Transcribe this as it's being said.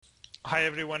Hi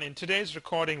everyone. In today's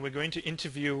recording, we're going to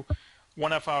interview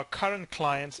one of our current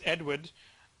clients, Edward,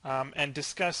 and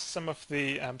discuss some of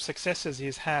the successes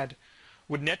he's had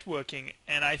with networking.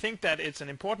 And I think that it's an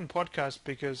important podcast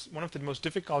because one of the most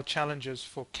difficult challenges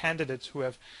for candidates who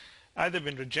have either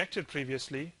been rejected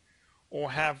previously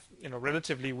or have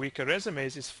relatively weaker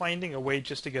resumes is finding a way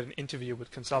just to get an interview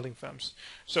with consulting firms.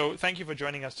 So thank you for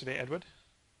joining us today, Edward.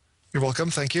 You're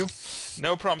welcome. Thank you.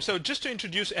 No problem. So just to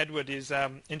introduce Edward, he's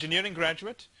engineering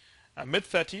graduate,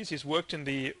 mid-30s. He's worked for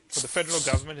the federal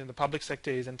government in the public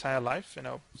sector his entire life.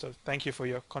 So thank you for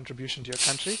your contribution to your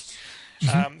country.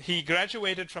 He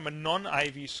graduated from a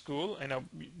non-Ivy school.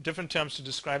 Different terms to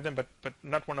describe them, but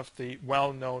not one of the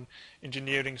well-known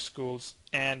engineering schools.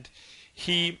 And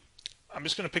I'm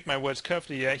just going to pick my words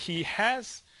carefully here.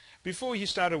 Before he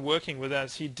started working with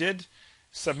us, he did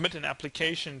submit an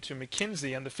application to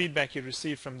McKinsey, and the feedback he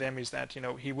received from them is that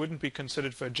he wouldn't be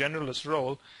considered for a generalist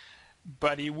role,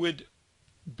 but they would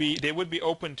be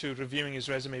open to reviewing his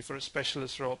resume for a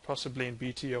specialist role, possibly in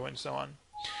BTO and so on.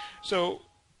 So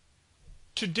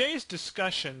today's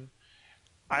discussion,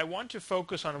 I want to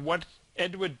focus on what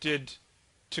Edward did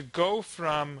to go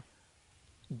from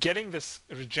getting this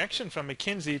rejection from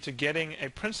McKinsey to getting a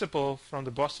principal from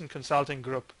the Boston Consulting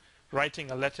Group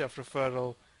writing a letter of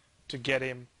referral to get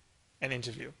him an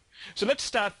interview. So let's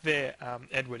start there,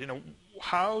 Edward.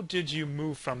 How did you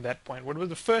move from that point? What was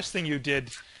the first thing you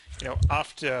did,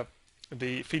 after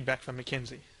the feedback from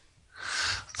McKinsey?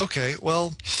 Okay,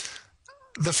 well,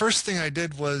 the first thing I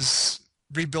did was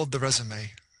rebuild the resume.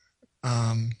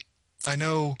 I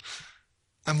know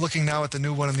I'm looking now at the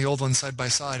new one and the old one side by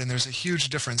side, and there's a huge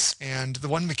difference. And the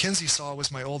one McKinsey saw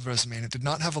was my old resume, and it did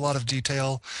not have a lot of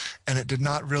detail, and it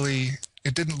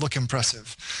didn't look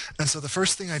impressive. And so the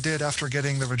first thing I did after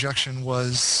getting the rejection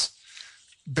was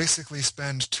basically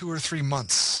spend 2 or 3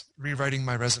 months rewriting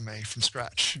my resume from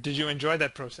scratch. Did you enjoy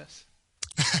that process?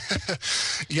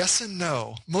 Yes and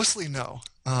no. Mostly no.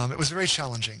 It was very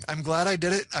challenging. I'm glad I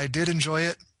did it. I did enjoy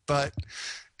it, but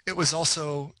it was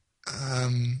also,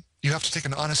 you have to take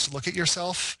an honest look at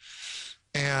yourself,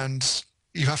 and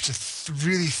you have to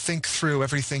really think through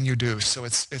everything you do. So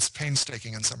it's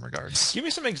painstaking in some regards. Give me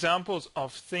some examples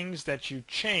of things that you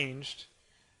changed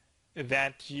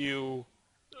that you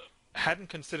hadn't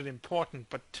considered important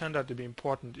but turned out to be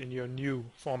important in your new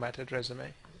formatted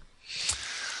resume.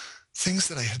 Things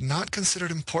that I had not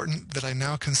considered important that I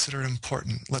now consider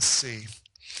important. Let's see.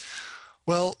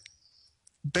 Well,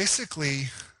 basically,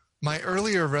 my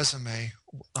earlier resume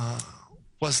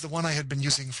was the one I had been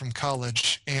using from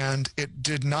college, and it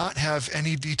did not have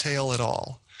any detail at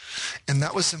all. And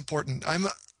that was important. I'm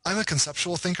a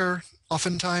conceptual thinker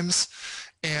oftentimes,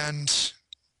 and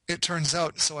it turns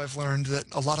out, so I've learned, that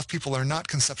a lot of people are not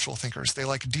conceptual thinkers. They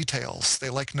like details.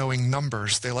 They like knowing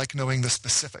numbers. They like knowing the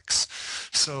specifics.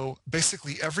 So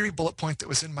basically every bullet point that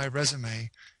was in my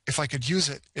resume, if I could use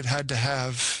it, it had to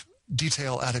have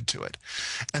detail added to it.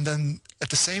 And then at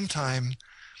the same time,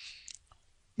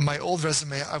 my old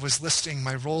resume, I was listing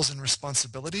my roles and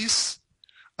responsibilities.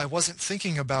 I wasn't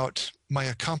thinking about my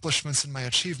accomplishments and my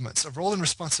achievements. A role and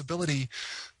responsibility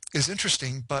is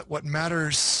interesting, but what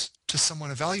matters to someone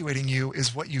evaluating you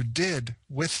is what you did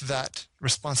with that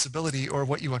responsibility or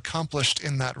what you accomplished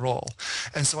in that role.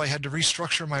 And so I had to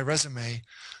restructure my resume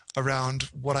around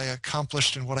what I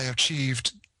accomplished and what I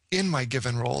achieved in my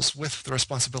given roles with the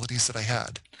responsibilities that I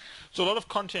had. So a lot of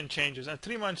content changes, and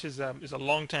 3 months is a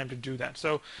long time to do that.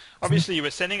 So obviously you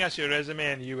were sending us your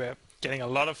resume and you were getting a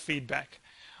lot of feedback.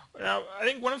 Now, I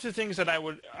think one of the things that I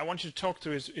want you to talk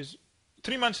through is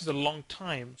 3 months is a long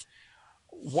time.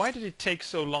 Why did it take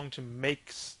so long to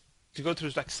go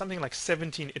through something like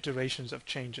 17 iterations of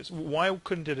changes? Why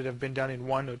couldn't it have been done in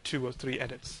 1 or 2 or 3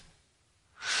 edits?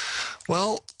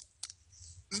 Well,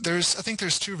 I think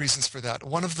there's 2 reasons for that.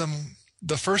 One of them,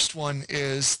 the first one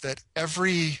is that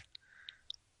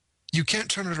you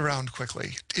can't turn it around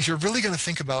quickly. If you're really going to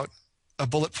think about a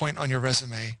bullet point on your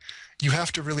resume, you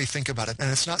have to really think about it.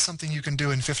 And it's not something you can do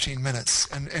in 15 minutes.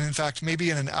 And in fact, maybe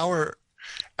in an hour,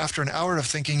 after an hour of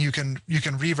thinking, you can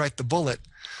rewrite the bullet.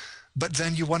 But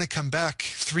then you want to come back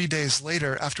 3 days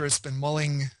later after it's been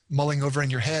mulling over in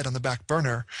your head on the back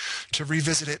burner to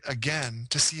revisit it again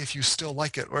to see if you still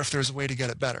like it or if there's a way to get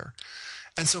it better.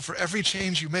 And so for every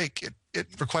change you make, it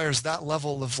requires that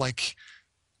level of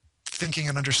thinking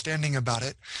and understanding about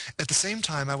it. At the same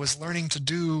time, I was learning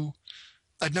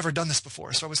I'd never done this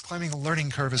before, so I was climbing a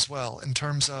learning curve as well in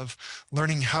terms of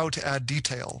learning how to add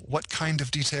detail, what kind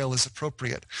of detail is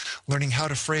appropriate, learning how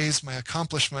to phrase my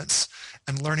accomplishments,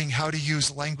 and learning how to use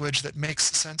language that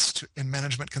makes sense in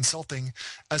management consulting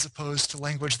as opposed to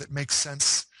language that makes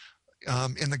sense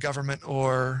in the government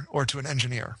or to an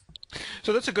engineer.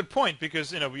 So that's a good point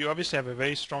because you obviously have a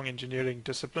very strong engineering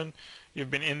discipline.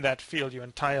 You've been in that field your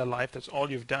entire life. That's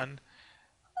all you've done.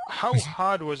 How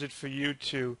hard was it for you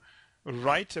to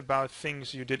write about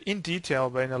things you did in detail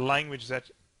but in a language that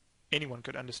anyone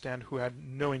could understand who had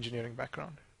no engineering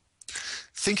background?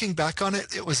 Thinking back on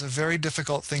it, it was a very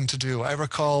difficult thing to do. I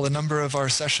recall a number of our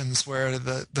sessions where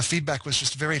the feedback was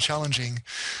just very challenging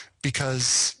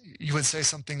because you would say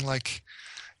something like,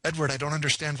 Edward, I don't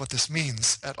understand what this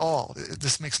means at all.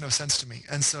 This makes no sense to me.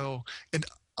 And so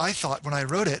I thought when I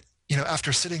wrote it,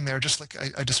 after sitting there, just like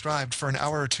I described, for an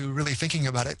hour or two really thinking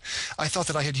about it, I thought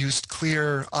that I had used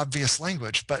clear, obvious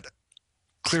language, but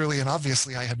clearly and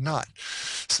obviously I had not.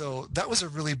 So that was a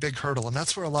really big hurdle, and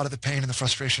that's where a lot of the pain and the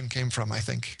frustration came from, I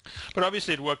think. But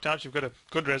obviously it worked out. You've got a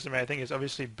good resume. I think it's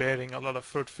obviously bearing a lot of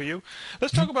fruit for you.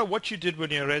 Let's talk about what you did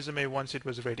with your resume once it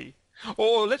was ready.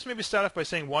 Or let's maybe start off by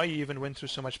saying why you even went through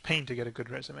so much pain to get a good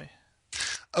resume.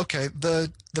 Okay,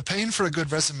 the pain for a good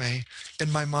resume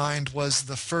in my mind was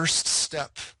the first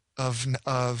step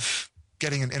of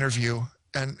getting an interview,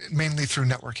 and mainly through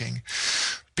networking,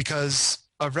 because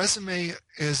a resume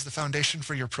is the foundation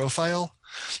for your profile,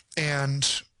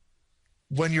 and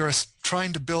when you're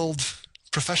trying to build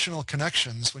professional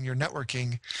connections, when you're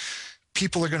networking,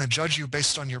 people are going to judge you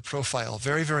based on your profile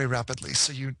very, very rapidly.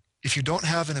 So if you don't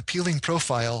have an appealing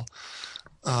profile,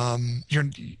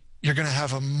 you're going to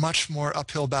have a much more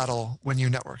uphill battle when you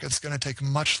network. It's going to take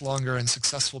much longer, and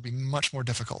success will be much more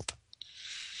difficult.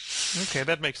 Okay,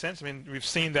 that makes sense. I mean, we've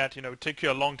seen that, take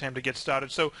you a long time to get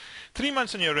started. So 3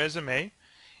 months on your resume,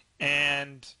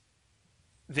 and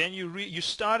then you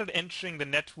started entering the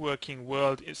networking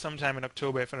world sometime in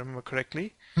October, if I remember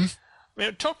correctly.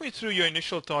 Talk me through your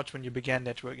initial thoughts when you began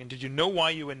networking. Did you know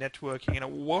why you were networking?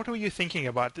 What were you thinking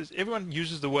about this? Everyone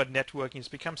uses the word networking. It's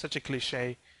become such a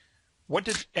cliche. What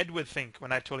did Edward think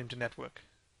when I told him to network?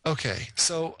 Okay,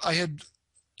 so I had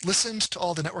listened to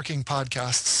all the networking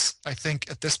podcasts, I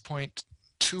think at this point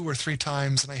 2 or 3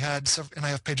 times, and I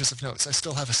have pages of notes. I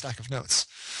still have a stack of notes.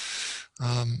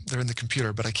 They're in the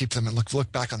computer, but I keep them and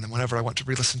look back on them whenever I want to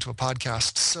re-listen to a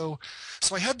podcast. So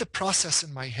I had the process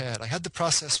in my head. I had the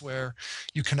process where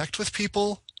you connect with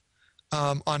people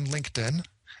on LinkedIn,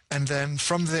 and then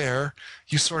from there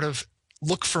you sort of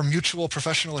look for mutual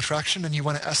professional attraction, and you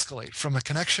want to escalate from a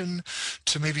connection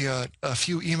to maybe a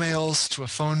few emails, to a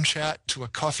phone chat, to a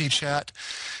coffee chat.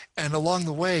 And along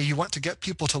the way, you want to get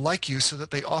people to like you so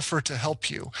that they offer to help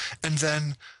you. And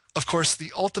then, of course,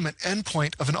 the ultimate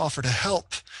endpoint of an offer to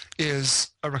help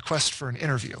is a request for an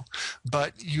interview.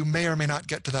 But you may or may not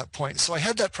get to that point. So I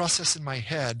had that process in my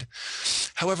head.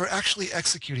 However, actually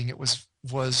executing it was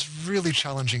really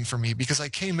challenging for me, because I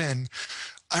came in,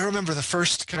 I remember the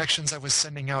first connections I was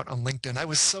sending out on LinkedIn. I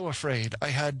was so afraid.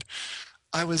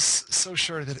 I was so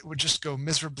sure that it would just go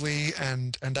miserably,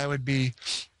 and I would be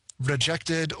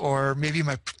rejected, or maybe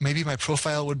my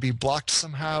profile would be blocked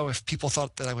somehow if people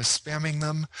thought that I was spamming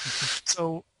them.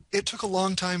 So it took a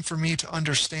long time for me to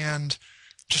understand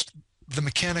just the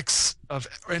mechanics of,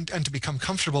 and to become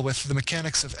comfortable with the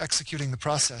mechanics of executing the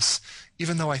process,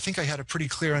 even though I think I had a pretty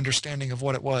clear understanding of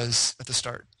what it was at the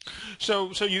start.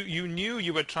 So you knew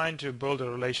you were trying to build a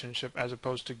relationship as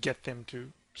opposed to get them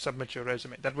to submit your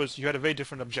resume. You had a very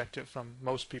different objective from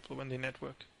most people when they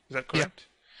network. Is that correct?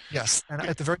 Yes, and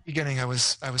at the very beginning, I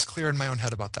was clear in my own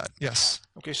head about that. Yes.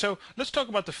 Okay, so let's talk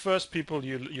about the first people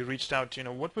you reached out to.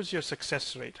 What was your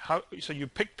success rate? So you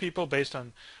picked people based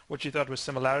on what you thought were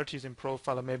similarities in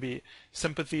profile, or maybe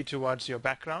sympathy towards your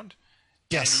background.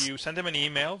 Yes. And you sent them an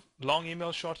email, long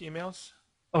emails, short emails.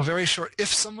 Oh, very short.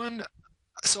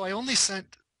 So I only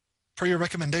sent, per your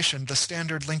recommendation, the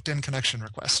standard LinkedIn connection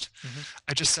request.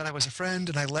 I just said I was a friend,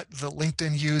 and I let the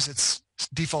LinkedIn use its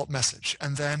default message.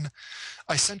 And then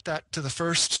I sent that to the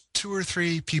first 2 or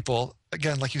 3 people,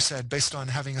 again, like you said, based on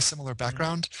having a similar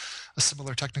background, a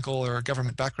similar technical or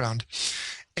government background.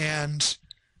 And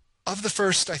of the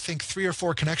first, I think 3 or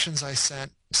 4 connections I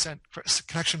sent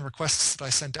connection requests that I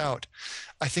sent out,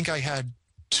 I think I had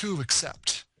 2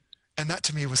 accept. And that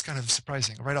to me was kind of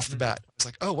surprising right off the bat. I was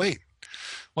like, oh, wait,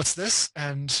 what's this?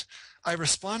 And I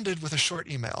responded with a short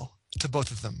email to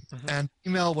both of them. And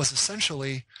email was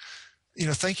essentially,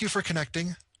 thank you for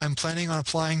connecting. I'm planning on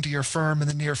applying to your firm in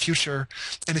the near future.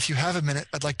 And if you have a minute,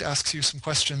 I'd like to ask you some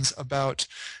questions about,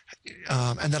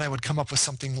 and then I would come up with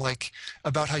something like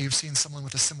about how you've seen someone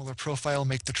with a similar profile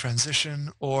make the transition.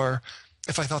 Or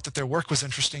if I thought that their work was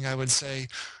interesting, I would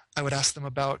ask them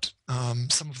about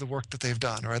some of the work that they've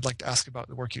done, or I'd like to ask about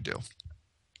the work you do.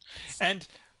 And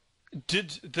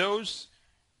did those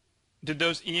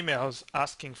emails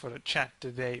asking for a chat,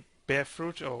 did they bear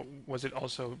fruit, or was it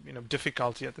also,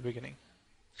 difficulty at the beginning?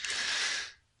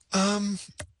 Um,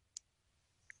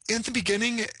 in the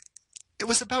beginning, it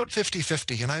was about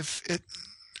 50-50, and it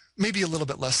maybe a little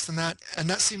bit less than that, and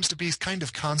that seems to be kind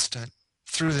of constant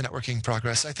through the networking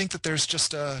progress. I think that there's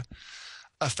just a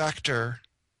factor,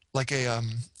 like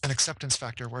an acceptance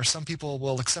factor, where some people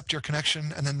will accept your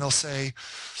connection and then they'll say,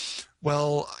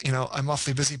 well, I'm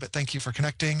awfully busy, but thank you for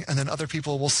connecting. And then other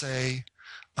people will say,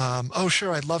 oh,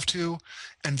 sure, I'd love to.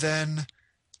 And then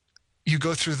you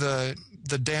go through the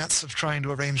dance of trying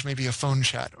to arrange maybe a phone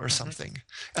chat or something.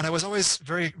 And I was always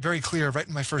very, very clear right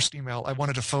in my first email, I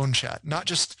wanted a phone chat.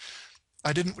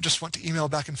 I didn't just want to email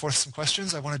back and forth some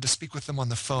questions. I wanted to speak with them on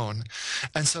the phone.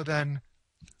 And so then,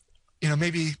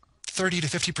 maybe 30 to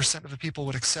 50% of the people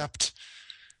would accept,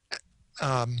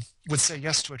 would say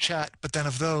yes to a chat. But then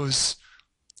of those,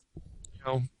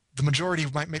 the majority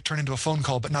might turn into a phone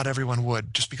call, but not everyone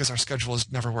would, just because our schedule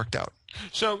has never worked out.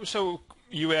 So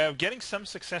you were getting some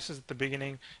successes at the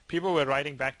beginning. People were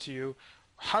writing back to you.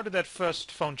 How did that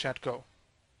first phone chat go?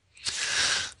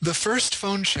 The first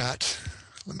phone chat,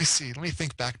 let me see. Let me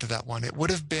think back to that one. It would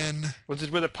have been... Was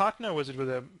it with a partner, or was it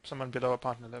with someone below a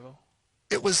partner level?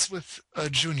 It was with a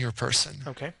junior person.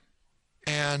 Okay.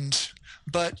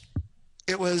 But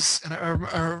it was, and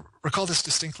I recall this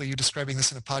distinctly, you describing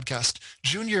this in a podcast,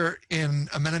 junior in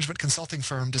a management consulting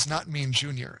firm does not mean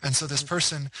junior. And so this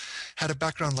person had a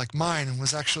background like mine and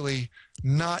was actually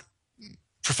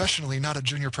professionally not a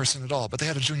junior person at all, but they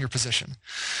had a junior position.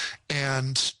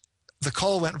 And the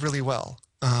call went really well.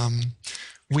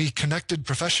 We connected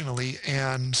professionally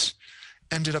and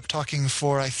ended up talking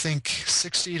for, I think,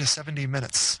 60 to 70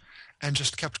 minutes and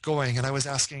just kept going. And I was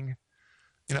asking,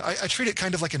 I treat it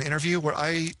kind of like an interview where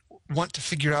I want to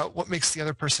figure out what makes the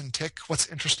other person tick, what's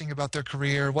interesting about their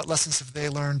career, what lessons have they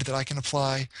learned that I can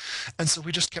apply. And so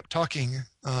we just kept talking.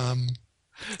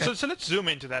 So let's zoom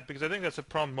into that, because I think that's a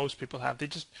problem most people have. They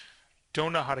just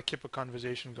don't know how to keep a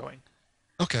conversation going.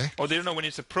 Okay. Or they don't know when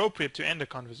it's appropriate to end a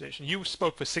conversation. You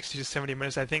spoke for 60 to 70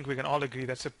 minutes. I think we can all agree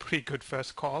that's a pretty good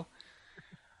first call.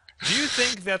 Do you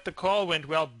think that the call went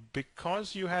well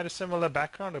because you had a similar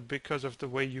background, or because of the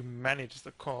way you managed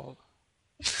the call?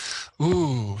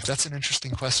 Ooh, that's an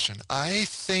interesting question. I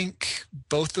think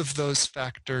both of those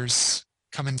factors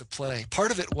come into play.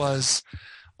 Part of it was,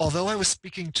 although I was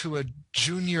speaking to a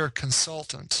junior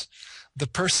consultant, the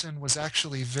person was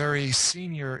actually very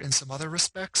senior in some other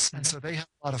respects, and so they had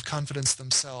a lot of confidence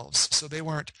themselves. So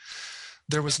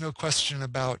there was no question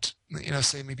about,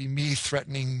 say maybe me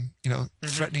threatening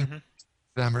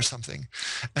them or something.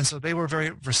 And so they were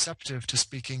very receptive to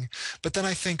speaking. But then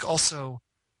I think also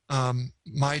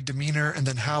my demeanor and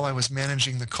then how I was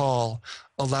managing the call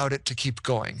allowed it to keep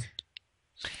going.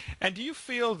 And do you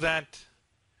feel that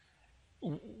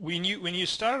when you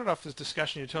started off this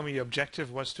discussion, you told me your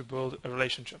objective was to build a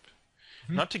relationship,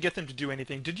 not to get them to do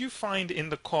anything. Did you find in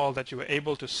the call that you were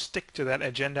able to stick to that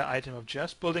agenda item of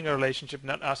just building a relationship,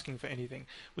 not asking for anything?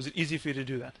 Was it easy for you to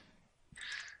do that?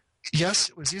 Yes,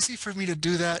 it was easy for me to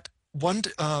do that.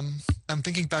 I'm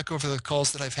thinking back over the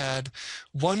calls that I've had.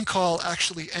 One call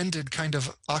actually ended kind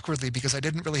of awkwardly because I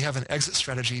didn't really have an exit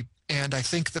strategy, and I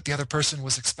think that the other person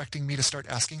was expecting me to start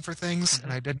asking for things,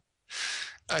 and I didn't.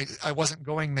 I wasn't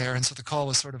going there, and so the call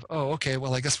was sort of, oh, okay,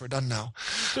 well, I guess we're done now.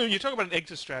 So you talk about an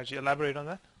exit strategy. Elaborate on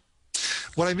that.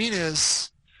 What I mean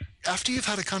is, after you've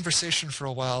had a conversation for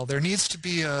a while, there needs to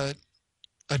be a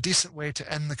decent way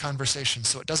to end the conversation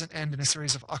so it doesn't end in a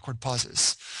series of awkward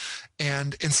pauses.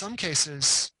 And in some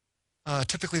cases,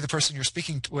 typically the person you're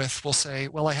speaking with will say,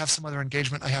 well, I have some other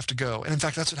engagement, I have to go. And in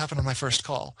fact, that's what happened on my first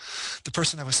call. The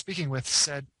person I was speaking with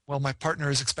said, well, my partner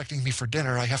is expecting me for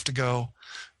dinner, I have to go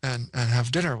and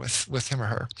have dinner with him or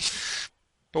her.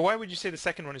 But why would you say the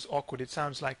second one is awkward? It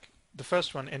sounds like the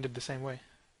first one ended the same way.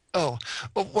 Oh,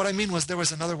 well, what I mean was there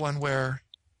was another one where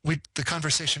the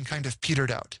conversation kind of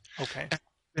petered out. Okay. And it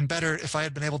would have been better if I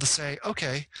had been able to say,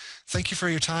 okay, thank you for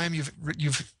your time.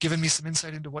 You've given me some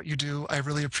insight into what you do. I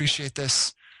really appreciate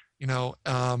this.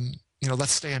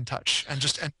 Let's stay in touch and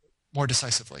just end more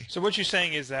decisively. So what you're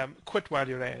saying is quit while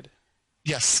you're ahead.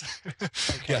 Yes. Okay.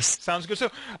 Yes. Sounds good. So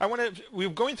we're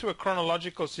going through a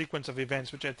chronological sequence of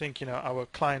events, which I think, our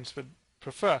clients would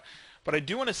prefer. But I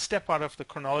do want to step out of the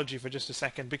chronology for just a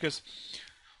second, because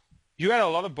you had a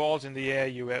lot of balls in the air.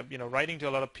 You were, writing to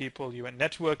a lot of people. You were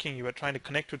networking. You were trying to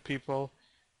connect with people.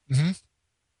 Mm-hmm.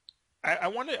 I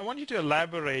want you to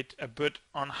elaborate a bit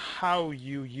on how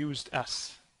you used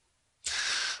us,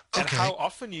 and Okay. how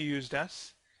often you used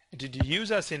us. Did you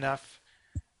use us enough?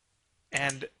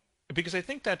 And because I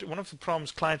think that one of the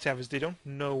problems clients have is they don't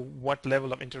know what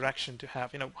level of interaction to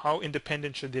have. How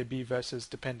independent should they be versus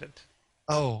dependent?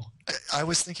 Oh, I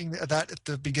was thinking that at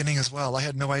the beginning as well. I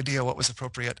had no idea what was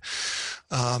appropriate.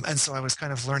 And so I was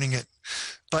kind of learning it.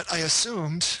 But I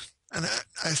assumed, and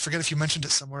I forget if you mentioned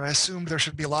it somewhere, I assumed there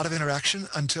should be a lot of interaction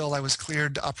until I was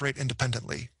cleared to operate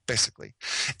independently, basically.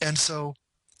 And so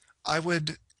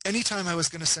anytime I was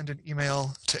going to send an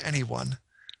email to anyone,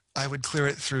 I would clear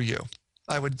it through you.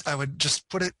 I would just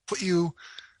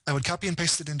I would copy and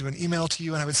paste it into an email to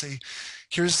you, and I would say,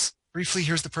 here's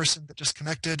the person that just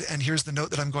connected, and here's the note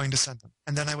that I'm going to send them.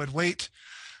 And then I would wait.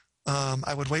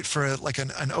 I would wait for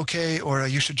an okay or a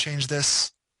you should change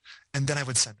this, and then I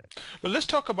would send it. But let's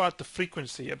talk about the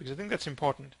frequency here, because I think that's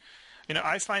important.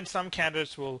 I find some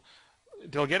candidates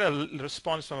they'll get a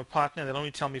response from a partner and they'll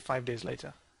only tell me 5 days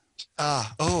later.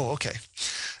 Okay.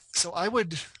 So I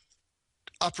would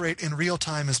operate in real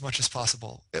time as much as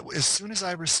possible. As soon as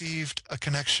I received a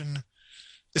connection,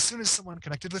 as soon as someone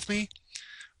connected with me,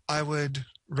 I would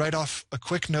write off a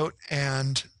quick note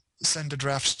and send a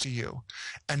draft to you.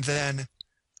 And then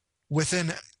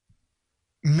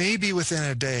maybe within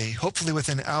a day, hopefully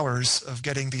within hours of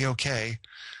getting the okay,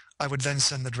 I would then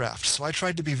send the draft. So I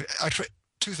tried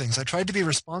two things. I tried to be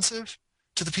responsive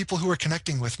to the people who were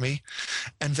connecting with me,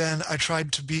 and then I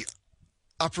tried to be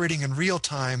operating in real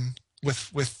time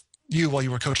with you while you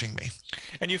were coaching me.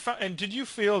 And did you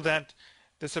feel that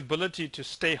this ability to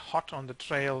stay hot on the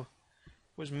trail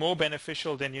was more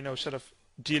beneficial than, sort of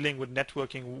dealing with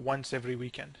networking once every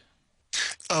weekend?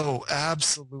 Oh,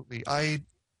 absolutely. I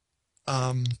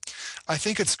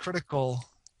think it's critical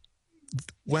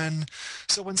when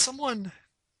someone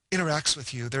interacts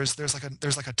with you, there's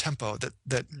like a tempo that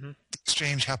Mm-hmm. the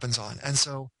exchange happens on. And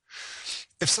so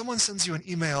if someone sends you an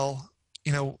email,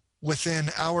 within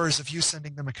hours of you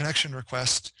sending them a connection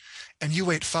request, and you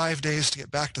wait 5 days to get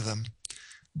back to them,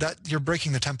 that you're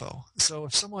breaking the tempo. So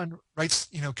if someone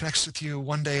connects with you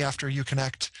one day after you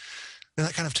connect, then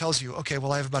that kind of tells you, okay,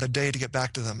 well, I have about a day to get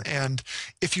back to them. And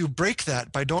if you break that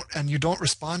and you don't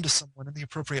respond to someone in the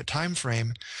appropriate time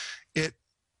frame, it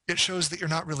shows that you're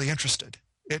not really interested.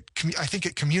 I think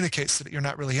it communicates that you're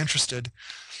not really interested.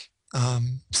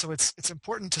 So it's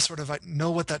important to sort of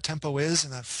know what that tempo is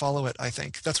and follow it. I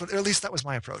think at least that was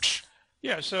my approach.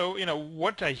 Yeah, so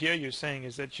what I hear you saying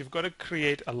is that you've got to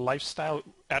create a lifestyle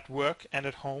at work and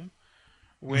at home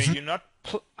where Mm-hmm. you're not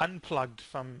unplugged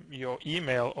from your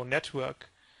email or network,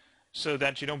 so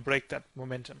that you don't break that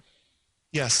momentum.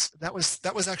 Yes, that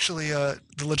was actually the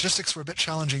logistics were a bit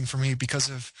challenging for me because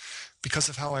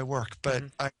of how I work, but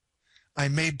Mm-hmm. I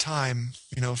made time,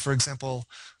 for example,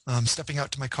 stepping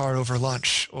out to my car over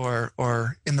lunch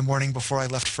or in the morning before I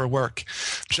left for work,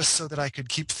 just so that I could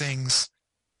keep things,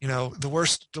 the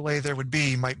worst delay there would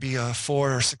be might be a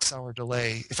 4 or 6 hour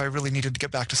delay if I really needed to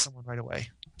get back to someone right away.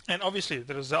 And obviously,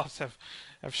 the results have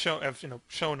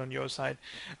shown on your side.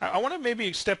 I want to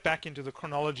maybe step back into the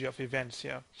chronology of events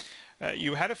here.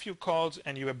 You had a few calls,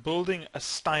 and you were building a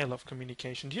style of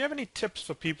communication. Do you have any tips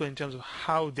for people in terms of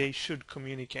how they should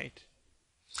communicate?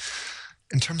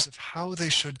 In terms of how they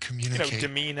should communicate.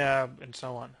 Demeanor and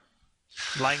so on,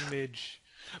 language.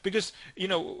 Because,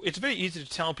 it's very easy to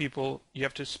tell people you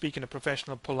have to speak in a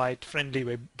professional, polite, friendly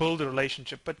way, build a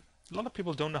relationship, but a lot of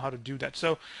people don't know how to do that.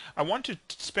 So I want to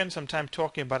spend some time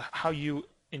talking about how you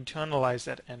internalize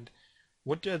that and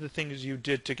what are the things you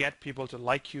did to get people to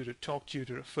like you, to talk to you,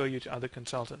 to refer you to other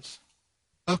consultants.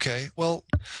 Okay, well,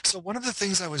 so one of the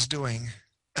things I was doing,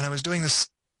 and I was doing this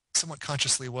somewhat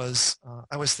consciously, was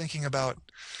I was thinking about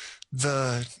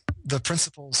the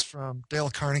principles from Dale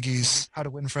Carnegie's How to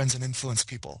Win Friends and Influence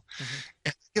People. Mm-hmm.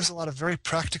 And it gives a lot of very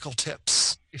practical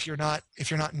tips if you're not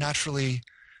naturally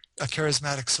a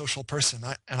charismatic social person,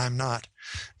 and I'm not.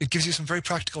 It gives you some very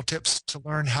practical tips to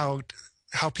learn how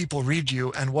people read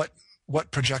you and what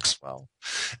projects well.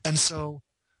 And so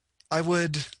I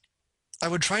would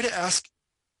try to ask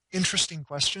interesting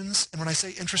questions. And when I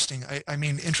say interesting, I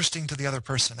mean interesting to the other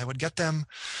person. I would get them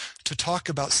to talk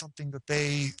about something that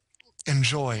they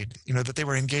enjoyed, that they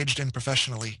were engaged in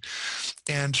professionally,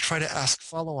 and try to ask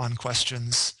follow-on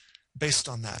questions based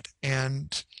on that.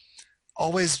 And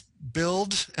always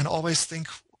build and always think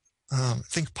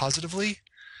positively.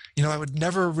 I would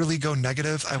never really go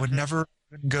negative. I would Mm-hmm. never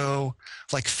go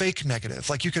like fake negative.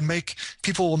 Like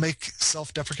people will make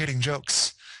self-deprecating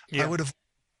jokes. Yeah.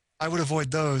 I would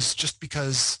avoid those just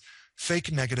because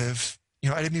fake negative,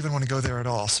 I didn't even want to go there at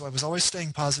all. So I was always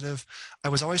staying positive. I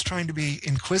was always trying to be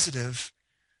inquisitive,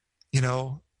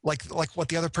 like what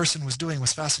the other person was doing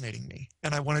was fascinating me.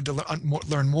 And I wanted to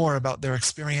learn more about their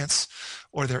experience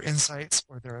or their insights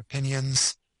or their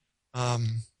opinions.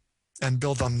 and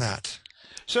build on that.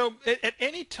 So at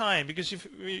any time, because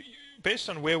based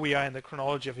on where we are in the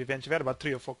chronology of events, you've had about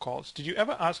 3 or 4 calls. Did you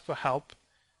ever ask for help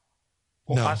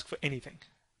or No. ask for anything?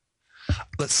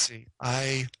 Let's see.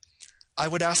 I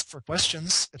would ask for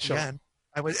questions at the Sure. end.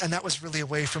 And that was really a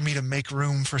way for me to make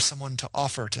room for someone to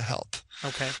offer to help.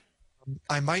 Okay.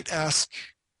 I might ask.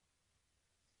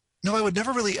 No, I would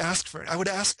never really ask for it. I would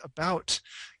ask about,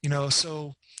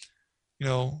 so, you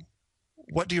know,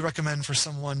 what do you recommend for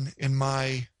someone in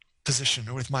my position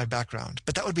or with my background?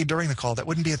 But that would be during the call. That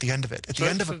wouldn't be at the end of it. At the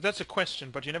end of So it, that's a question,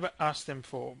 but you never asked them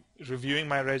for reviewing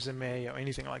my resume or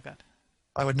anything like that.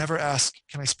 I would never ask,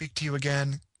 can I speak to you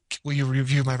again? Will you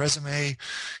review my resume?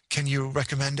 Can you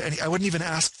recommend any? I wouldn't even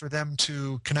ask for them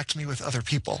to connect me with other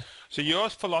people. So your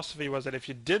philosophy was that if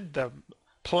you did the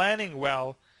planning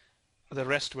well, the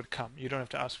rest would come. You don't have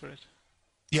to ask for it.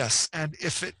 Yes, and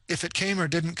if it came or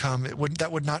didn't come,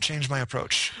 that would not change my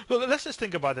approach. Well, let's just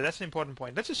think about it. That's an important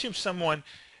point. Let's assume someone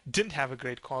didn't have a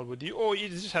great call with you, or you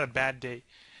just had a bad day.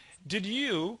 Did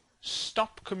you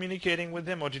stop communicating with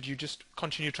them, or did you just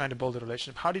continue trying to build a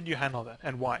relationship? How did you handle that,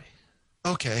 and why?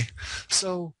 Okay,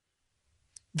 so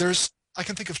I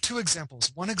can think of two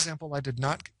examples. One example I did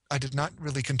not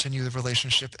really continue the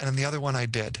relationship, and in the other one I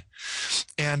did.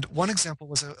 And one example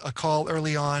was a call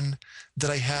early on that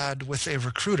I had with a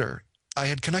recruiter. I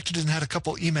had connected and had a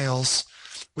couple emails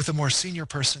with a more senior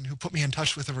person who put me in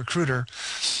touch with a recruiter.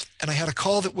 And I had a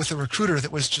call with a recruiter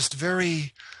that was just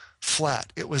very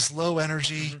flat. It was low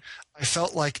energy. Mm-hmm. I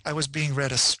felt like I was being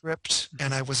read a script,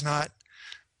 and I was not,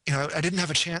 I didn't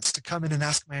have a chance to come in and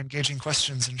ask my engaging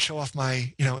questions and show off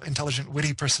my, intelligent,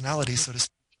 witty personality, so to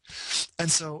speak. And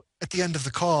so at the end of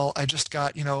the call, I just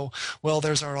got, well,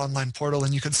 there's our online portal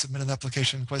and you can submit an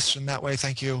application question that way.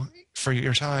 Thank you for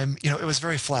your time. It was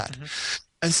very flat. Mm-hmm.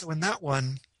 And so in that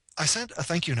one, I sent a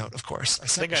thank you note, of course. I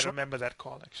think I remember that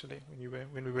call actually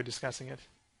when we were discussing it.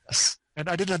 Yes. And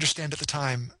I didn't understand at the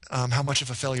time how much of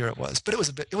a failure it was, but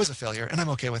it was a failure, and I'm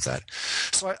okay with that.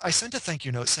 So I sent a thank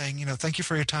you note saying, thank you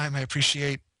for your time. I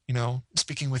appreciate,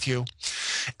 speaking with you.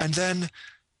 And then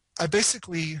I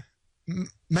basically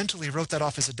mentally wrote that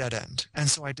off as a dead end, and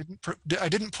so I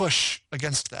didn't push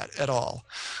against that at all.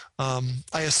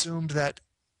 I assumed that,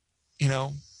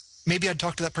 maybe I'd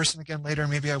talk to that person again later,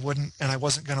 maybe I wouldn't, and I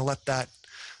wasn't going to let that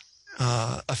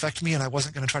affect me, and I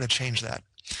wasn't going to try to change that.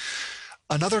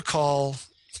 Another call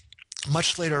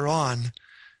much later on,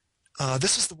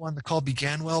 this is the call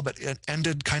began well, but it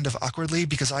ended kind of awkwardly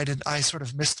because I sort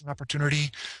of missed an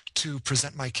opportunity to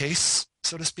present my case,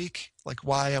 so to speak, like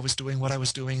why I was doing what I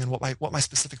was doing and what my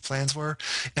specific plans were.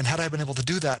 And had I been able to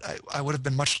do that, I would have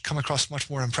been come across much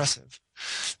more impressive.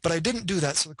 But I didn't do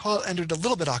that, so the call ended a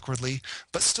little bit awkwardly,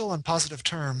 but still on positive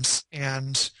terms.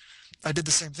 And I did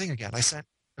the same thing again. I sent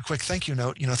a quick thank you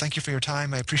note. Thank you for your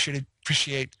time. I appreciate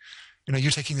you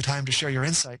taking the time to share your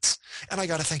insights. And I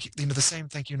got the same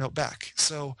thank you note back.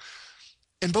 So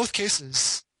in both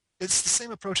cases, it's the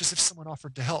same approach as if someone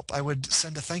offered to help. I would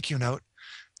send a thank you note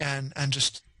and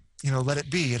just, let it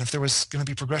be. And if there was going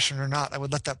to be progression or not, I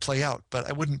would let that play out, but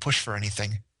I wouldn't push for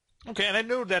anything. Okay. And I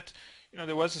know that,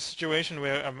 there was a situation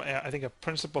where I think a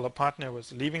principal, a partner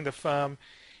was leaving the firm.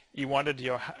 You wanted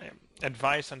your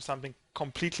advice on something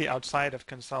completely outside of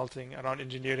consulting around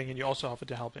engineering, and you also offered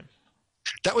to help him.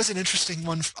 That was an interesting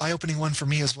one, eye-opening one for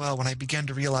me as well, when I began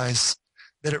to realize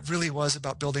that it really was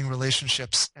about building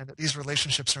relationships, and that these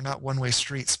relationships are not one-way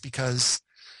streets, because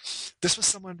this was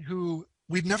someone who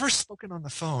we'd never spoken on the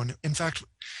phone. In fact,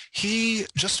 he,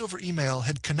 just over email,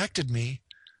 had connected me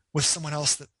with someone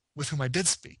else with whom I did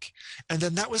speak. And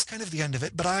then that was kind of the end of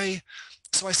it.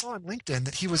 So I saw on LinkedIn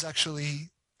that he was actually,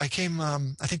 I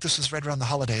think this was right around the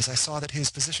holidays. I saw that his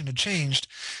position had changed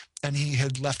and he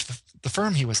had left the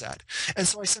firm he was at. And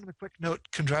so I sent him a quick note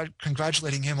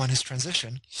congratulating him on his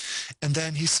transition. And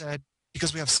then he said,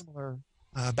 because we have similar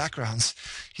backgrounds,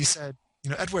 he said,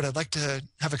 Edward, I'd like to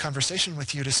have a conversation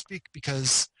with you to speak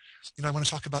because, I want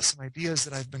to talk about some ideas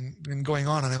that I've been going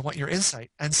on and I want your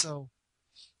insight. And so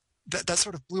that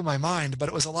sort of blew my mind, but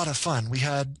it was a lot of fun. We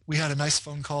had a nice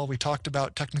phone call. We talked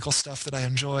about technical stuff that I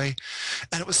enjoy,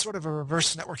 and it was sort of a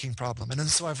reverse networking problem. And then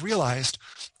so I've realized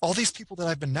all these people that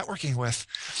I've been networking with,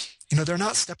 they're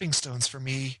not stepping stones for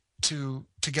me to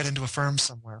get into a firm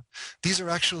somewhere. These are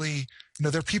actually,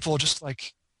 they're people just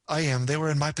like I am. They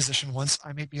were in my position once.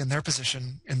 I may be in their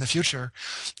position in the future,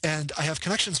 and I have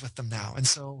connections with them now. And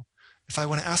so if I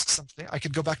want to ask something, I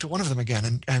could go back to one of them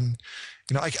again. And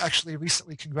I actually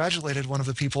recently congratulated one of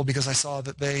the people because I saw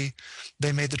that they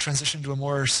made the transition to a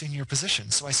more senior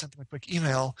position. So I sent them a quick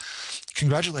email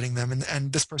congratulating them.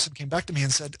 And this person came back to me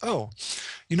and said, oh,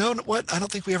 you know what? I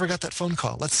don't think we ever got that phone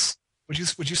call.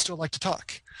 would you still like to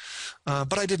talk?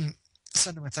 But I didn't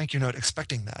send him a thank you note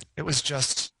expecting that. It was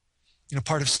just,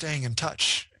 part of staying in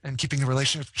touch and keeping the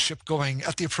relationship going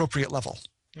at the appropriate level.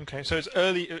 Okay, so it's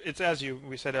early. It's as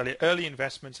we said earlier, early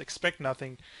investments. Expect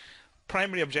nothing.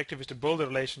 Primary objective is to build a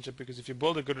relationship, because if you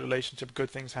build a good relationship, good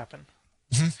things happen.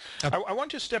 Mm-hmm. I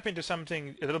want to step into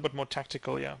something a little bit more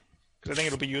tactical, yeah, because I think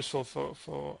it'll be useful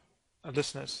for our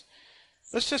listeners.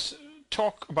 Let's just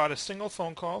talk about a single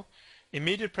phone call,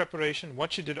 immediate preparation,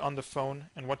 what you did on the phone,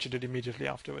 and what you did immediately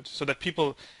afterwards, so that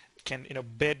people can,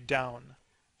 bed down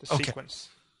the sequence.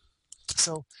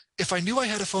 So if I knew I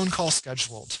had a phone call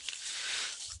scheduled,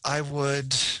 I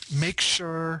would make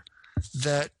sure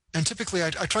that, and typically I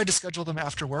tried to schedule them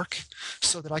after work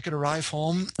so that I could arrive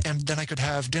home and then I could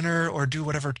have dinner or do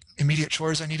whatever immediate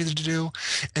chores I needed to do.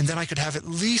 And then I could have at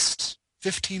least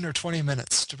 15 or 20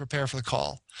 minutes to prepare for the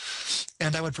call.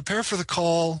 And I would prepare for the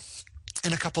call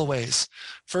in a couple ways.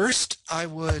 First, I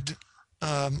would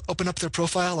open up their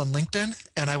profile on LinkedIn,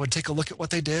 and I would take a look at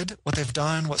what they did, what they've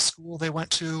done, what school they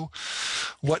went to,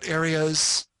 what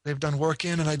areas they've done work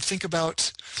in, and I'd think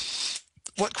about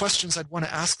what questions I'd want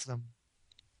to ask them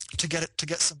to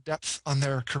get some depth on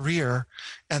their career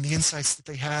and the insights that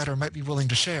they had or might be willing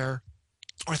to share,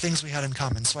 or things we had in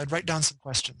common. So I'd write down some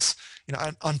questions,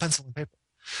 on pencil and paper.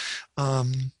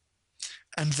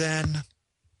 And then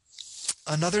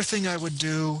another thing I would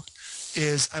do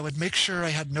is I would make sure I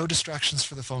had no distractions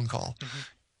for the phone call. Mm-hmm.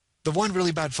 The one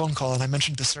really bad phone call, and I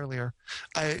mentioned this earlier,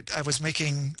 I was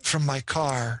making from my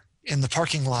car in the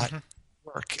parking lot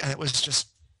work, and it was just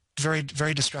very,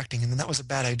 very distracting, and that was a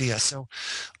bad idea. So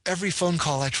every phone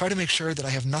call, I try to make sure that I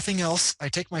have nothing else. I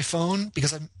take my phone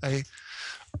because I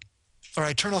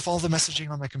turn off all the messaging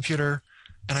on my computer,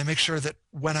 and I make sure that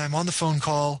when I'm on the phone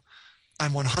call,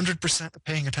 I'm 100%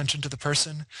 paying attention to the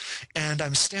person, and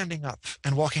I'm standing up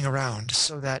and walking around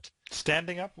so that...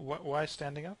 Standing up? Why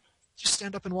standing up? Just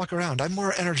stand up and walk around. I'm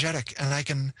more energetic, and I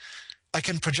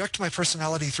can project my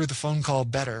personality through the phone call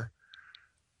better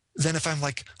than if I'm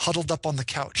like huddled up on the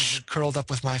couch, curled up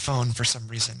with my phone for some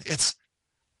reason.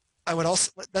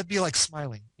 That'd be like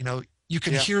smiling. You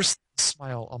can hear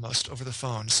smile almost over the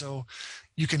phone. So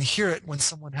you can hear it when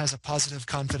someone has a positive,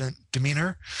 confident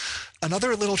demeanor.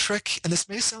 Another little trick, and this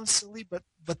may sound silly,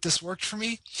 but this worked for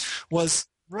me, was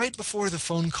right before the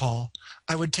phone call,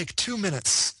 I would take 2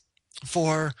 minutes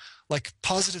for like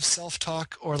positive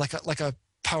self-talk or like a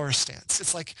power stance.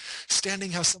 It's like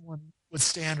standing how someone would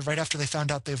stand right after they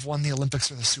found out they've won the Olympics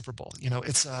or the Super Bowl.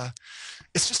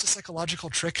 It's just a psychological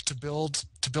trick to build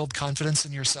confidence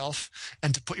in yourself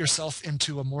and to put yourself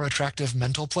into a more attractive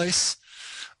mental place.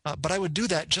 But I would do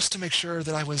that just to make sure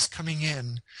that I was coming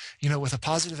in, with a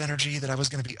positive energy, that I was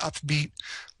going to be upbeat,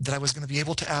 that I was going to be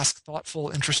able to ask thoughtful,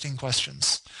 interesting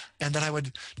questions, and that I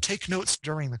would take notes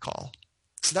during the call.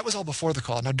 So that was all before the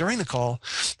call. Now, during the call,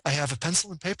 I have a pencil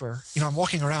and paper. I'm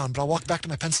walking around, but I'll walk back to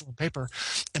my pencil and paper,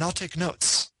 and I'll take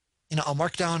notes. I'll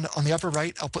mark down on the upper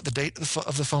right, I'll put the date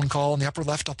of the phone call. On the upper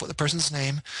left, I'll put the person's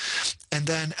name. And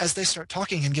then as they start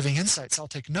talking and giving insights, I'll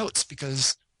take notes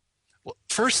because, well,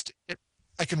 first,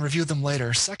 I can review them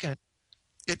later. Second,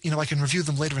 I can review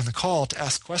them later in the call to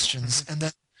ask questions. And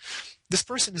then this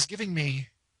person is giving me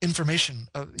information,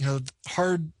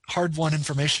 hard-won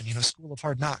information, School of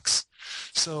Hard Knocks.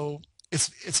 So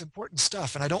it's important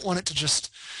stuff, and I don't want it to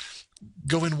just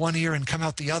go in one ear and come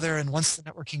out the other. And once the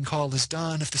networking call is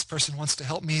done, if this person wants to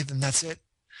help me, then that's it.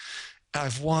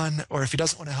 I've won. Or if he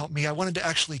doesn't want to help me, I wanted to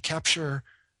actually capture,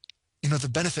 the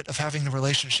benefit of having the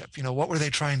relationship. What were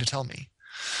they trying to tell me?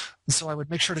 And so I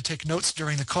would make sure to take notes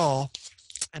during the call.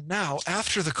 And now,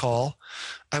 after the call,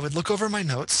 I would look over my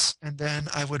notes, and then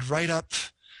I would write up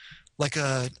like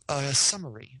a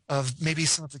summary of maybe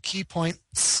some of the key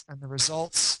points and the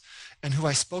results and who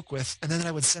I spoke with, and then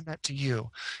I would send that to you.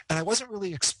 And I wasn't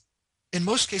really, in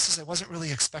most cases, I wasn't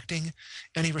really expecting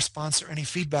any response or any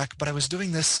feedback, but I was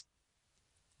doing this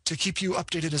to keep you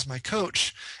updated as my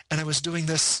coach, and I was doing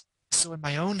this so in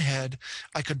my own head,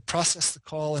 I could process the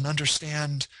call and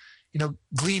understand,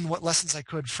 glean what lessons I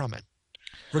could from it,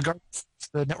 regardless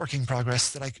of the networking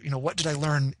progress that what did I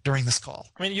learn during this call?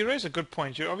 I mean, you raise a good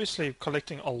point. You're obviously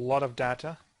collecting a lot of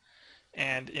data,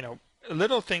 and,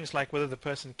 little things like whether the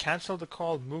person canceled the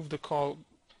call, moved the call,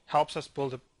 helps us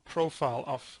build a profile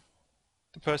of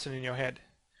the person in your head.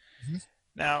 Mm-hmm.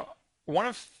 Now, one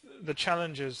of the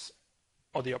challenges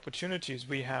or the opportunities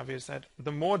we have is that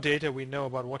the more data we know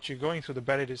about what you're going through, the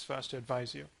better it is for us to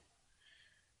advise you.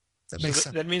 That makes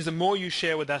sense. That means the more you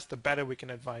share with us, the better we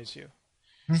can advise you.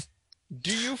 Hmm.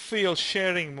 Do you feel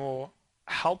sharing more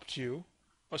helped you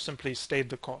or simply stayed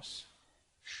the course?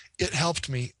 It helped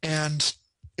me, and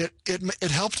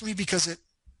it helped me because it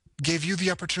gave you the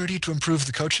opportunity to improve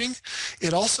the coaching.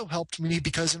 It also helped me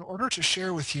because in order to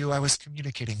share with you, I was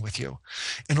communicating with you.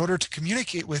 In order to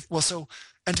communicate with,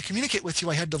 and to communicate with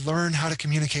you, I had to learn how to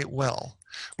communicate well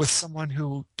with someone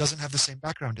who doesn't have the same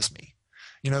background as me,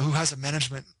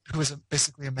 who is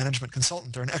basically a management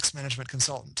consultant or an ex-management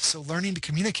consultant. So learning to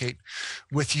communicate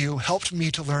with you helped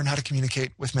me to learn how to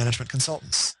communicate with management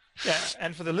consultants. Yeah,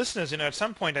 and for the listeners, at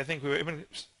some point, I think we were even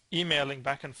emailing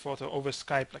back and forth over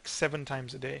Skype like 7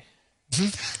 times a day.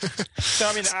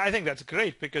 So, I think that's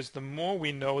great because the more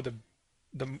we know, the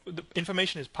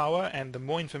information is power, and the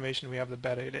more information we have, the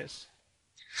better it is.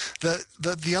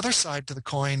 The other side to the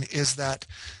coin is that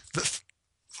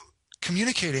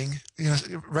communicating,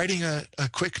 writing a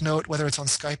quick note, whether it's on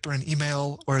Skype or an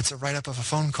email or it's a write-up of a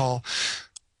phone call,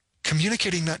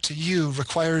 communicating that to you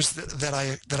requires that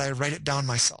I write it down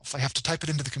myself. I have to type it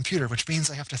into the computer, which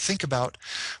means I have to think about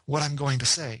what I'm going to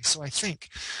say. So I think,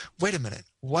 wait a minute,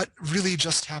 what really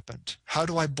just happened? How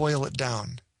do I boil it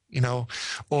down?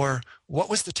 Or what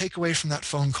was the takeaway from that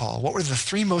phone call? What were the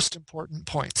 3 most important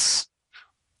points?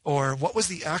 Or what was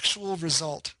the actual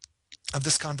result of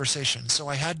this conversation? So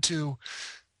I had to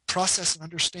process and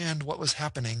understand what was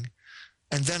happening,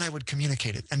 and then I would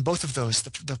communicate it. And both of those,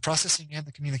 the processing and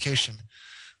the communication,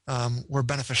 were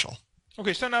beneficial.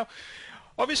 Okay, so now,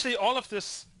 obviously, all of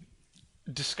this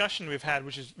discussion we've had,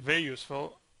 which is very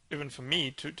useful, even for me,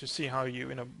 to see how you,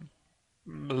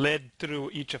 led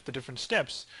through each of the different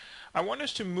steps. I want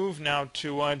us to move now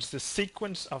towards the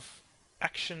sequence of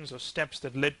actions or steps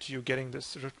that led to you getting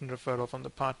this written referral from the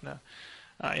partner.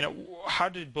 How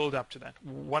did it build up to that?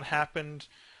 What happened?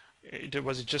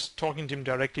 Was it just talking to him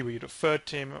directly? Were you referred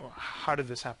to him? How did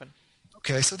this happen?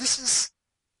 Okay, so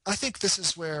I think this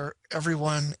is where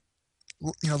everyone,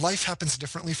 life happens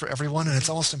differently for everyone, and it's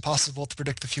almost impossible to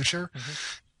predict the future. Mm-hmm.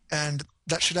 And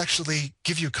that should actually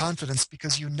give you confidence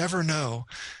because you never know,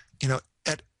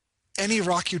 at any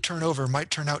rock you turn over might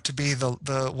turn out to be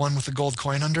the one with the gold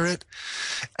coin under it.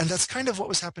 And that's kind of what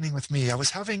was happening with me. I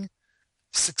was having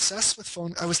success with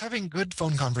I was having good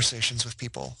phone conversations with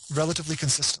people relatively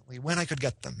consistently when I could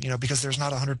get them, because there's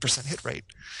not a 100% hit rate,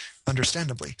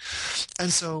 understandably.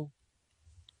 And so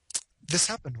this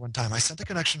happened one time. I sent a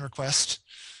connection request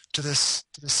to this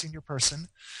senior person.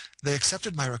 They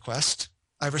accepted my request.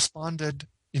 I responded,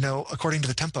 according to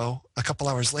the tempo. A couple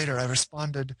hours later, I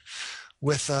responded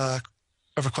with a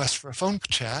request for a phone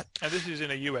chat. And this is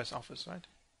in a U.S. office, right?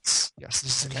 Yes,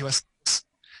 this is in a U.S. office.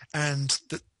 And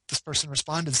this person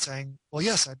responded saying, well,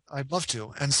 yes, I'd love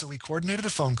to. And so we coordinated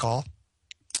a phone call.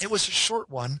 It was a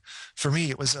short one. For me,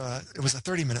 it was a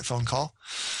 30-minute phone call.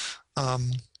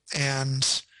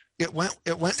 And it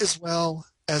went as well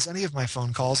as any of my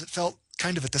phone calls. It felt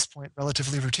kind of at this point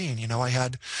relatively routine. I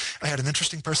had an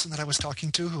interesting person that I was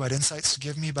talking to who had insights to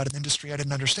give me about an industry I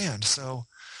didn't understand. So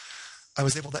I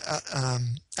was able to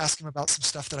ask him about some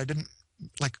stuff that I didn't,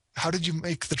 like, how did you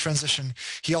make the transition?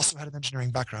 He also had an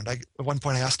engineering background. At one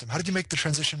point I asked him, how did you make the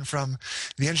transition from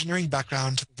the engineering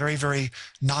background to the very, very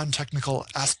non-technical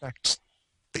aspect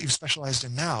that you've specialized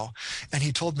in now? And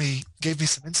he gave me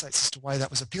some insights as to why that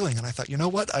was appealing. And I thought, you know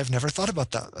what? I've never thought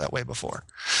about that way before.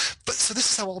 But so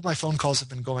this is how all of my phone calls have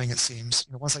been going, it seems,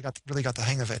 once I really got the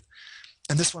hang of it.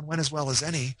 And this one went as well as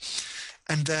any.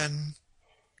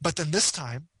 But then this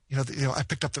time, I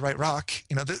picked up the right rock.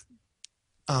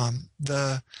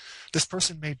 This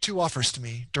person made 2 offers to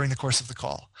me during the course of the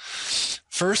call.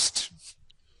 First,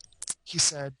 he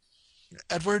said,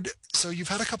 Edward, so you've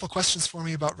had a couple questions for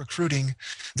me about recruiting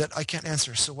that I can't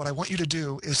answer. So what I want you to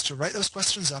do is to write those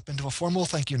questions up into a formal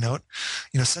thank you note,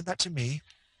 send that to me,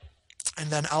 and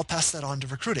then I'll pass that on to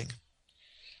recruiting.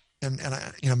 And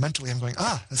I, mentally I'm going,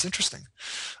 that's interesting.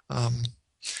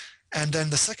 And then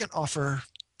the second offer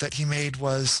that he made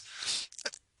was,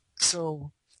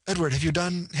 so Edward, have you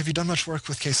done much work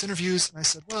with case interviews? And I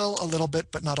said, well, a little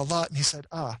bit, but not a lot. And he said,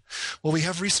 well, we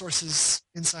have resources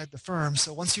inside the firm.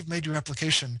 So once you've made your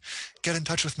application, get in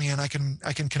touch with me and I can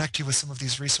connect you with some of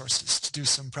these resources to do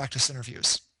some practice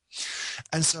interviews.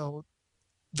 And so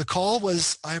the call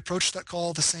was, I approached that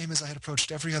call the same as I had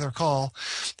approached every other call,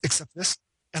 except this,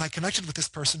 and I connected with this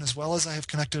person as well as I have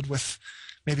connected with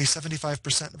maybe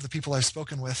 75% of the people I've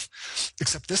spoken with,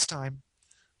 except this time,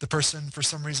 the person for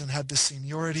some reason had the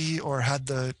seniority or had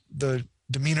the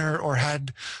demeanor or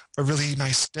had a really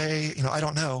nice day, I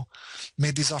don't know,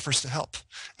 made these offers to help.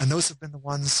 And those have been the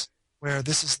ones where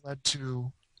this has led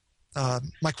to,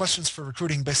 my questions for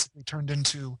recruiting basically turned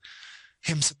into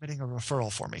him submitting a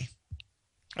referral for me.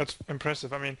 That's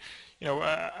impressive. I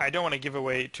don't want to give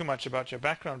away too much about your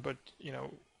background, but,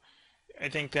 I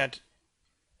think that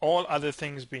all other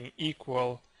things being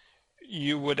equal,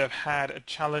 you would have had a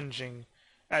challenging,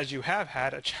 as you have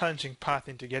had a challenging path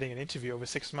into getting an interview over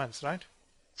 6 months, right?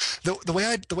 The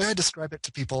way I describe it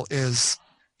to people is,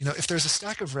 if there's a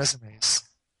stack of resumes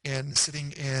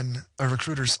sitting in a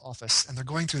recruiter's office and they're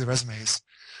going through the resumes,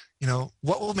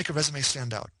 what will make a resume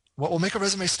stand out? What will make a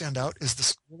resume stand out is the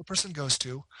school the person goes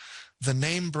to, the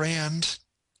name brands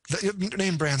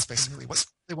basically, what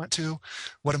school they went to,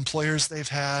 what employers they've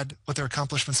had, what their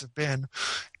accomplishments have been.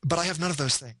 But I have none of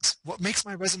those things. What makes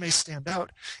my resume stand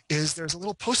out is there's a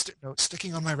little Post-it note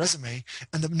sticking on my resume,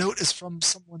 and the note is from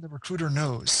someone the recruiter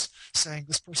knows, saying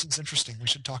this person's interesting, we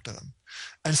should talk to them.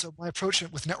 And so my approach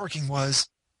with networking was,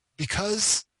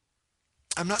 because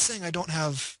I'm not saying I don't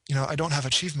have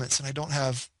achievements and I don't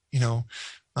have,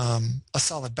 a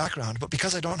solid background, but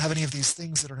because I don't have any of these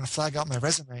things that are going to flag out my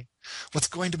resume, what's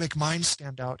going to make mine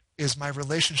stand out is my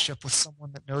relationship with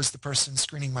someone that knows the person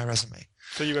screening my resume.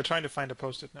 So you were trying to find a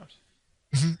Post-it note.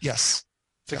 Mm-hmm. Yes.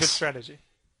 It's a good strategy.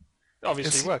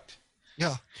 Obviously worked.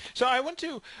 Yeah. So I want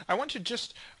to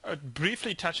just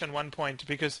briefly touch on one point,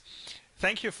 because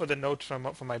thank you for the note for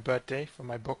my birthday, for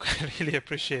my book. I really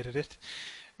appreciated it,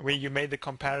 where you made the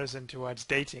comparison towards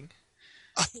dating.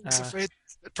 I was afraid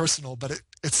it's a bit personal, but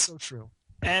it's so true.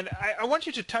 And I want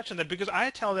you to touch on that, because I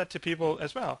tell that to people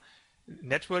as well.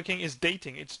 Networking is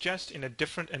dating. It's just in a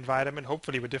different environment,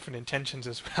 hopefully with different intentions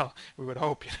as well. We would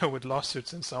hope, with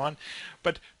lawsuits and so on.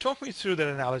 But talk me through that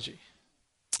analogy.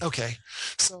 Okay.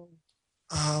 So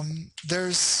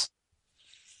there's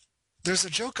a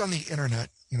joke on the internet.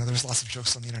 There's lots of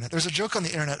jokes on the internet. There's a joke on the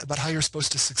internet about how you're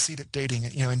supposed to succeed at dating,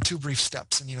 in 2 brief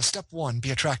steps. And, step 1, be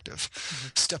attractive. Mm-hmm.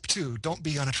 Step 2, don't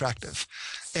be unattractive.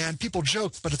 And people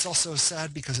joke, but it's also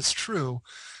sad because it's true.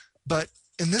 But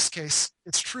in this case,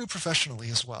 it's true professionally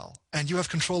as well. And you have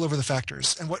control over the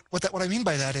factors. And what I mean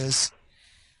by that is,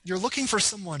 you're looking for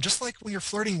someone, just like when you're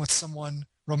flirting with someone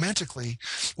romantically,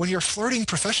 when you're flirting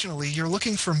professionally, you're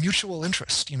looking for mutual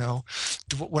interest.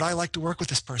 Would I like to work with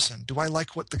this person? Do I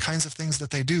like the kinds of things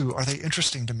that they do? Are they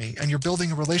interesting to me? And you're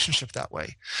building a relationship that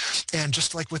way. And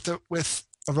just like with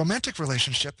a romantic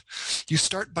relationship, you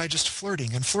start by just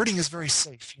flirting, and flirting is very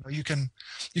safe. You can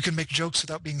make jokes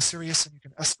without being serious, and you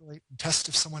can escalate and test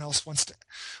if someone else wants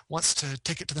to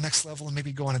take it to the next level and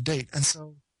maybe go on a date. And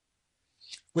so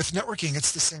with networking,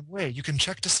 it's the same way. You can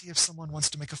check to see if someone wants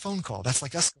to make a phone call. That's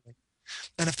like escalating.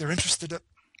 And if they're interested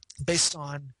based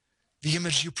on the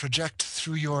image you project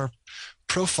through your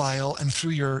profile and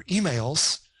through your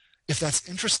emails, if that's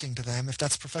interesting to them, if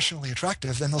that's professionally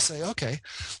attractive, then they'll say, okay,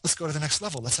 let's go to the next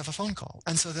level. Let's have a phone call.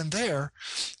 And so then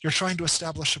you're trying to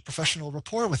establish a professional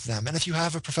rapport with them. And if you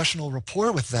have a professional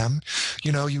rapport with them,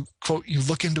 you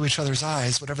look into each other's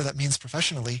eyes, whatever that means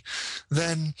professionally,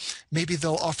 then maybe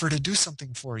they'll offer to do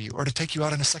something for you or to take you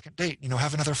out on a second date,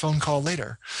 have another phone call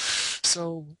later.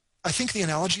 So I think the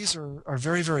analogies are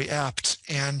very, very apt.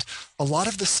 And a lot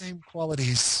of the same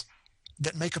qualities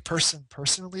that make a person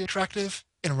personally attractive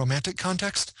in a romantic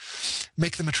context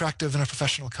make them attractive in a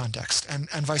professional context, and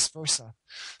vice versa.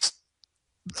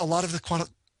 A lot of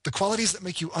the qualities that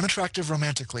make you unattractive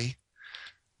romantically,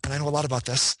 and I know a lot about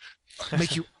this,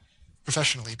 make you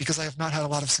professionally, because I have not had a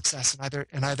lot of success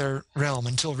in either realm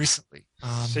until recently.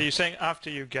 So you're saying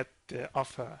after you get the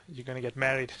offer, you're going to get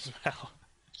married as well?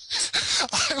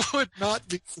 I would not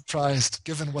be surprised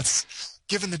given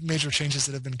the major changes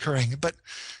that have been occurring. But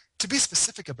to be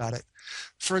specific about it,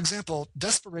 for example,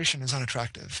 desperation is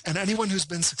unattractive. And anyone who's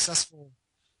been successful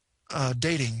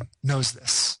dating knows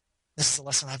this. This is a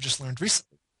lesson I've just learned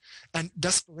recently. And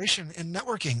desperation in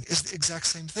networking is the exact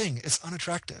same thing. It's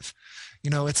unattractive.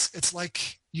 It's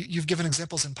like you've given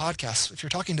examples in podcasts. If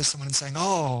you're talking to someone and saying,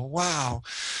 oh, wow,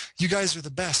 you guys are the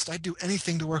best. I'd do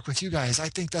anything to work with you guys. I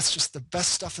think that's just the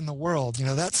best stuff in the world.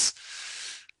 That's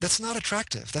not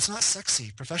attractive. That's not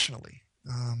sexy professionally.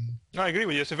 No, I agree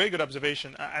with you. It's a very good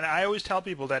observation. And I always tell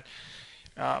people that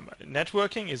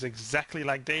networking is exactly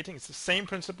like dating. It's the same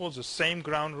principles, the same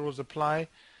ground rules apply.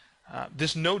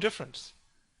 There's no difference.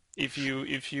 If you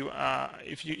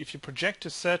project a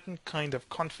certain kind of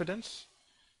confidence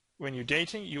when you're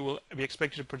dating, you will be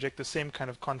expected to project the same kind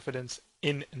of confidence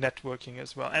in networking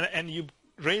as well. And you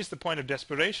raise the point of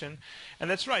desperation, and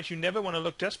that's right. You never want to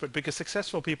look desperate, because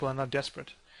successful people are not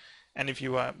desperate. And if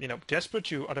you are,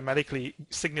 desperate, you automatically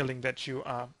signaling that you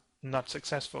are not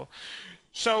successful.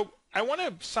 So I want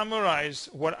to summarize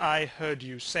what I heard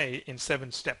you say in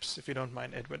 7 steps, if you don't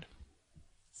mind, Edward.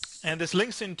 And this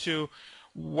links into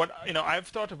what I've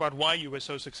thought about why you were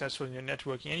so successful in your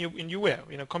networking, and you were,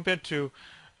 compared to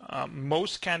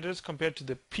most candidates, compared to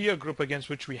the peer group against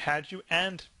which we had you,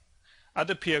 and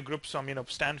other peer groups from,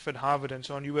 Stanford, Harvard, and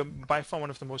so on, you were by far one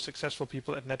of the most successful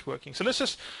people at networking. So let's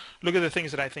just look at the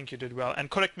things that I think you did well, and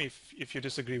correct me if you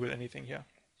disagree with anything here.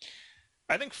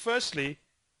 I think firstly,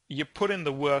 you put in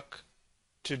the work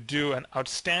to do an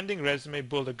outstanding resume,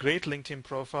 build a great LinkedIn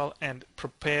profile, and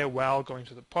prepare well going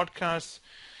to the podcasts.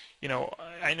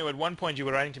 I know at one point you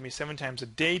were writing to me 7 times a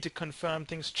day to confirm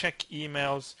things, check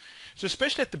emails. So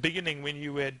especially at the beginning when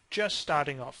you were just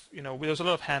starting off, there was a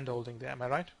lot of hand-holding there. Am I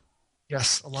right?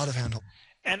 Yes, a lot of hand-holding.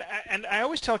 And I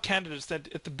always tell candidates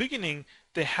that at the beginning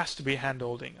there has to be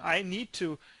hand-holding. I need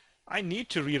to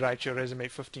rewrite your resume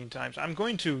 15 times. I'm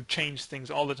going to change things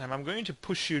all the time. I'm going to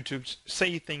push you to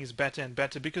say things better and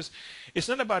better, because it's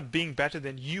not about being better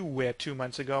than you were 2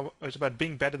 months ago. It's about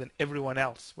being better than everyone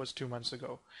else was 2 months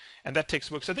ago. And that takes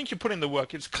work. So I think you put in the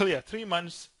work. It's clear. 3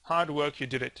 months, hard work, you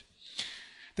did it.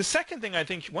 The second thing, I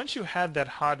think, once you had that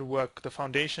hard work, the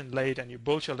foundation laid, and you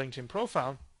built your LinkedIn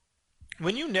profile,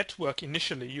 when you network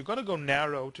initially, you've got to go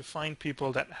narrow to find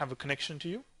people that have a connection to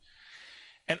you.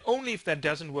 And only if that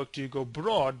doesn't work do you go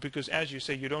broad, because as you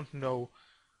say, you don't know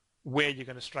where you're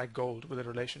going to strike gold with a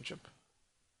relationship.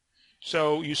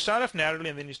 So you start off narrowly,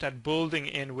 and then you start building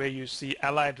in where you see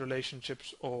allied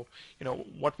relationships, or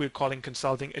what we're calling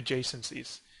consulting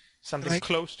adjacencies, something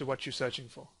close to what you're searching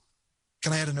for.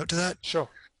 Can I add a note to that? Sure.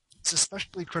 It's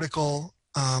especially critical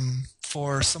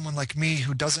for someone like me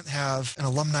who doesn't have an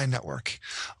alumni network.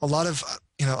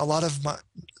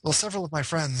 Several of my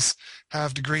friends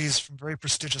have degrees from very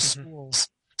prestigious schools,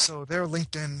 so their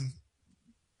LinkedIn,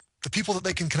 the people that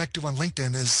they can connect to on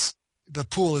LinkedIn, the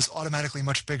pool is automatically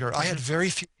much bigger. I had very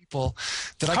few people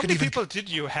that I could even... How many people did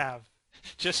you have?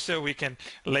 Just so we can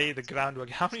lay the groundwork,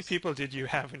 how many people did you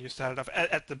have when you started off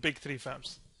at the big 3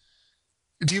 firms?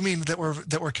 Do you mean that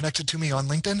were connected to me on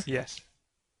LinkedIn? Yes.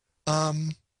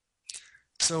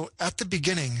 So at the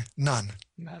beginning, none.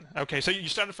 None. Okay, so you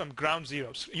started from ground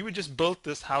zero. So you would just built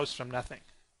this house from nothing.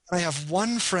 I have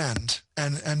one friend,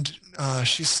 and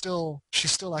she still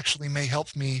actually may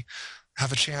help me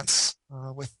have a chance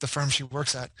with the firm she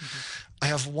works at. I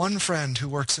have one friend who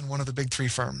works in one of the big 3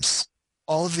 firms.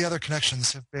 All of the other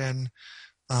connections have been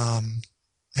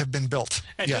built.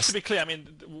 And yes. Just to be clear, I mean,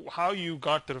 how you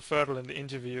got the referral in the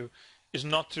interview is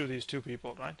not through these 2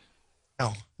 people, right?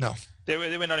 No. They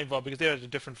were not involved because they're at a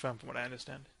different firm, from what I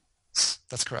understand.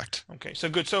 That's correct. Okay, so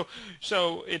good. So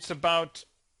it's about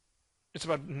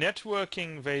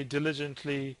networking very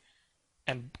diligently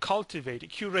and cultivating,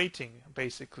 curating,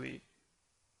 basically,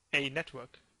 a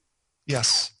network.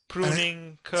 Yes.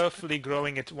 Pruning, carefully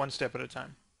growing it one step at a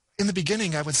time. In the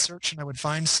beginning, I would search and I would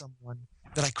find someone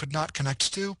that I could not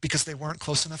connect to because they weren't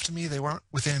close enough to me. They weren't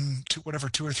within 2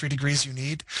 or 3 degrees you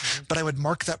need. But I would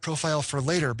mark that profile for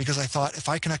later because I thought if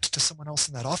I connect to someone else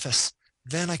in that office,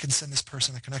 then I can send this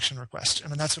person a connection request.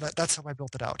 And that's how I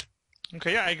built it out.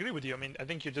 Okay, yeah, I agree with you. I mean, I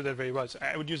think you did that very well. So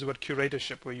I would use the word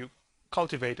curatorship, where you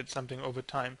cultivated something over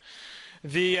time.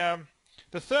 The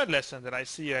third lesson that I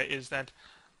see here is that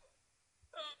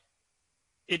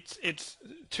it's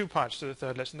 2 parts to the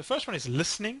third lesson. The first one is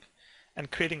listening and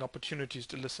creating opportunities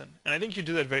to listen. And I think you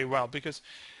do that very well, because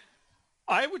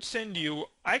I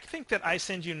think that I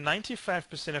send you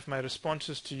 95% of my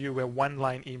responses to you were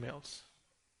one-line emails.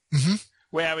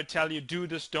 Where I would tell you, do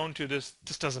this, don't do this,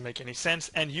 this doesn't make any sense.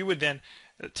 And you would then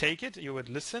take it, you would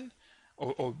listen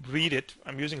or read it.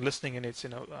 I'm using listening in its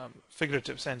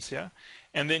figurative sense here.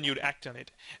 And then you'd act on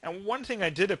it. And one thing I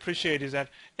did appreciate is that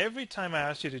every time I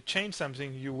asked you to change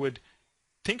something, you would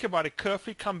think about it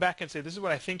carefully, come back and say, this is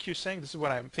what I think you're saying, this is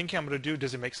what I'm thinking I'm going to do,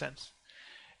 does it make sense?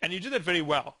 And you do that very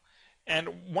well.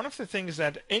 And one of the things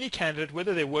that any candidate,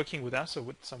 whether they're working with us or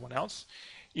with someone else,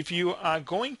 if you are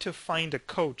going to find a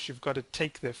coach, you've got to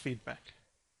take their feedback.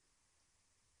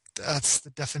 That's the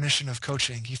definition of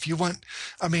coaching. If you want,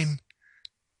 I mean,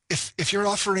 if you're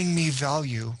offering me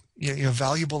value,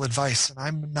 valuable advice, and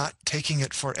I'm not taking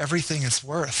it for everything it's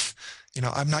worth,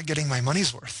 I'm not getting my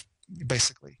money's worth,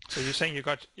 basically. So you're saying you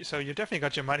definitely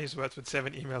got your money's worth with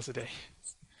 7 emails a day.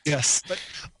 Yes, but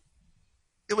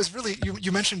it was really,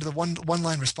 you mentioned the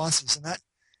one-line responses, and that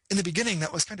in the beginning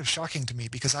that was kind of shocking to me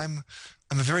because I'm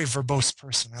a very verbose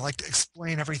person. I like to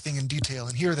explain everything in detail,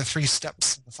 and here are the 3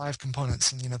 steps and the 5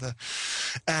 components, and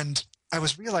and I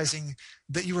was realizing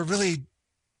that you were really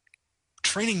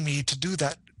training me to do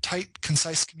that tight,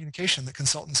 concise communication that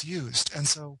consultants used. And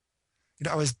so,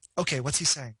 I was, okay, what's he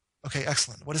saying? Okay,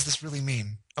 excellent. What does this really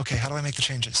mean? Okay, how do I make the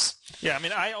changes? Yeah, I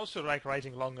mean, I also like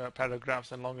writing longer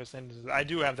paragraphs and longer sentences. I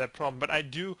do have that problem, but I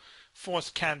do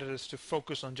force candidates to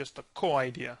focus on just the core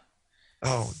idea.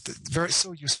 Oh,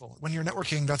 so useful. When you're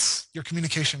networking, your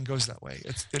communication goes that way.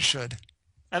 It should.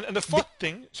 And the fourth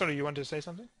thing, sorry, you want to say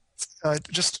something?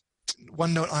 Just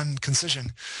one note on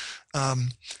concision.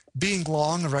 Um, Being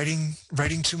long, writing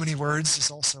too many words is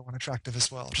also unattractive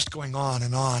as well. Just going on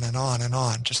and on and on and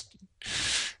on. Just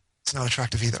it's not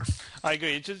attractive either. I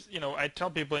agree. It's just, I tell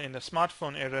people in the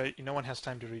smartphone era, no one has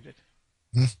time to read it.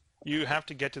 Hmm? You have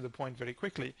to get to the point very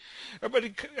quickly. But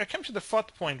I come to the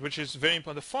fourth point, which is very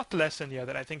important. The fourth lesson here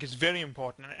that I think is very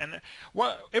important. And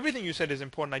everything you said is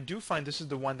important. I do find this is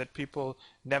the one that people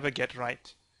never get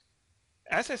right.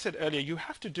 As I said earlier, you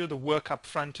have to do the work up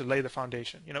front to lay the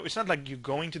foundation. It's not like you're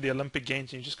going to the Olympic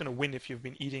Games and you're just going to win if you've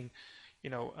been eating,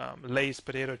 Lay's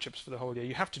potato chips for the whole year.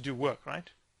 You have to do work, right?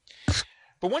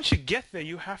 But once you get there,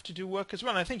 you have to do work as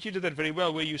well. And I think you did that very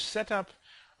well, where you set up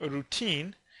a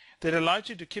routine that allowed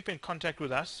you to keep in contact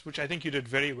with us, which I think you did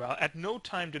very well. At no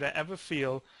time did I ever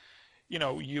feel,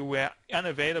 you were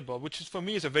unavailable, which is for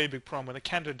me is a very big problem when a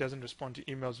candidate doesn't respond to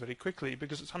emails very quickly,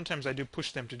 because sometimes I do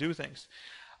push them to do things.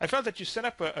 I felt that you set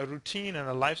up a routine and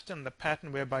a lifestyle and a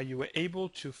pattern whereby you were able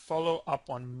to follow up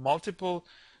on multiple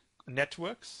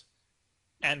networks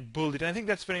and build it. And I think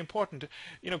that's very important.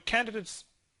 Candidates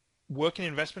work in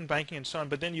investment banking and so on,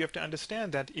 but then you have to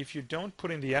understand that if you don't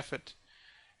put in the effort,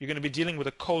 you're going to be dealing with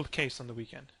a cold case on the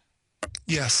weekend.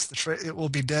 Yes, it will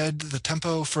be dead. The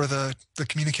tempo for the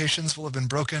communications will have been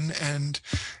broken, and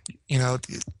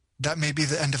that may be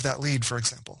the end of that lead, for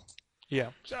example. Yeah,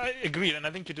 so I agree, and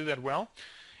I think you do that well.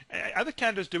 Other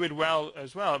candidates do it well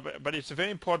as well, but it's a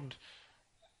very important.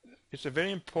 It's a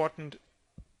very important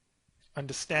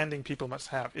understanding people must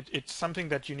have. It's something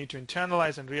that you need to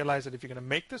internalize and realize that if you're going to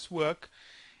make this work,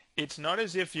 it's not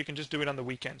as if you can just do it on the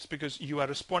weekends, because you are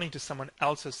responding to someone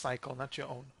else's cycle, not your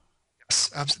own.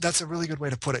 Yes, that's a really good way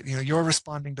to put it. You're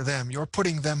responding to them. You're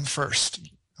putting them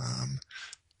first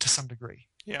to some degree.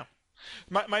 Yeah.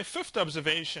 My fifth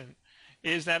observation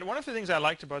is that one of the things I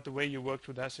liked about the way you worked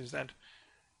with us is that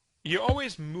you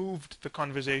always moved the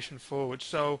conversation forward.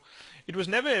 So it was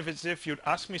never as if you'd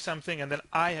ask me something and then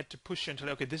I had to push you until,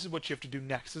 okay, this is what you have to do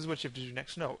next. This is what you have to do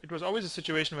next. No, it was always a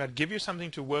situation where I'd give you something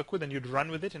to work with and you'd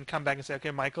run with it and come back and say, okay,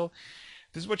 Michael,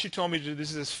 this is what you told me to do. This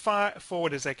is as far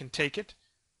forward as I can take it.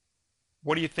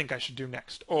 What do you think I should do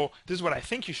next? Or this is what I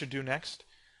think you should do next.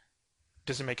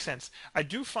 Does it make sense? I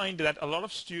do find that a lot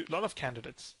of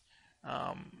candidates,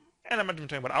 and I'm not even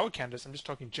talking about our candidates, I'm just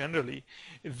talking generally,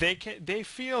 they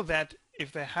feel that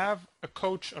if they have a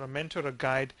coach or a mentor or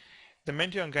guide, the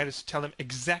mentor and guide is to tell them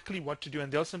exactly what to do,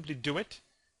 and they'll simply do it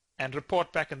and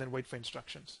report back and then wait for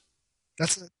instructions.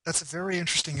 That's a very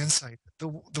interesting insight.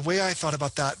 The way I thought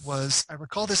about that was, I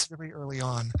recall this very early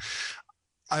on.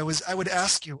 I would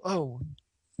ask you, oh,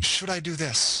 should I do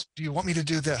this? Do you want me to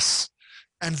do this?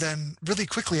 And then really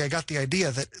quickly I got the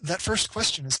idea that first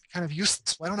question is kind of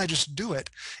useless. Why don't I just do it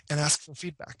and ask for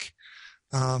feedback?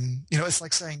 It's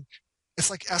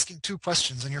like asking two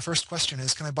questions, and your first question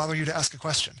is, can I bother you to ask a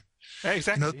question?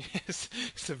 Exactly.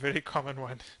 It's a very common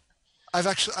one. I've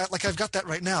got that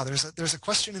right now. There's a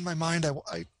question in my mind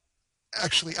I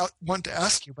actually want to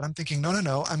ask you, but I'm thinking, no,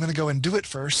 I'm going to go and do it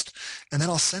first, and then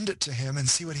I'll send it to him and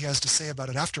see what he has to say about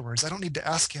it afterwards. I don't need to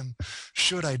ask him,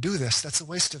 should I do this? That's a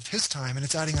waste of his time, and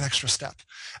it's adding an extra step.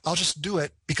 I'll just do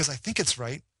it because I think it's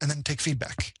right, and then take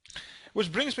feedback.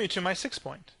 Which brings me to my sixth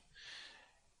point.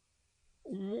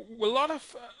 A lot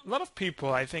of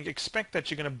people, I think, expect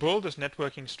that you're going to build this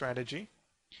networking strategy,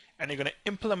 and you're going to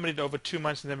implement it over 2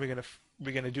 months, and then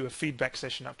we're going to do a feedback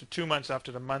session after 2 months,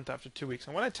 after a month, after 2 weeks.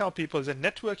 And what I tell people is that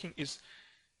networking is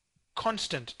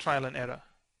constant trial and error.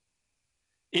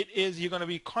 You're going to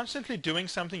be constantly doing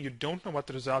something. You don't know what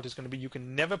the result is going to be. You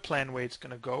can never plan where it's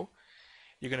going to go.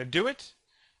 You're going to do it.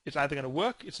 It's either going to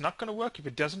work, it's not going to work. If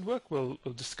it doesn't work, we'll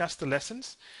discuss the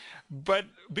lessons. But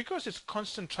because it's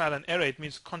constant trial and error, it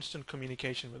means constant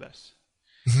communication with us.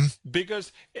 Mm-hmm.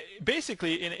 Because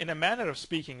basically, in a manner of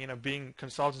speaking, being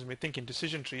consultants, we think in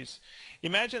decision trees.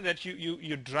 Imagine that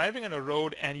you're driving on a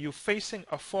road and you're facing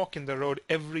a fork in the road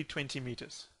every 20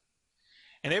 meters.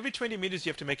 And every 20 meters, you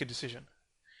have to make a decision.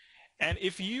 And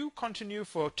if you continue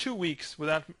for 2 weeks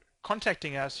without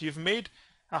contacting us, you've made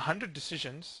 100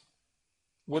 decisions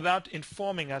without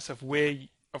informing us of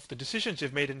the decisions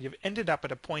you've made, and you've ended up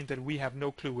at a point that we have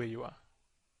no clue where you are.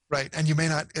 Right, and you may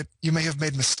have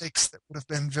made mistakes that would have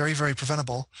been very, very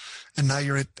preventable, and now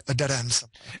you're at a dead end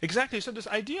somewhere. Exactly. So this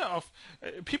idea of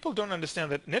people don't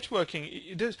understand that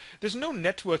networking, there's no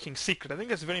networking secret. I think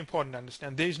that's very important to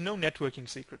understand. There is no networking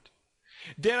secret.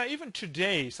 There are even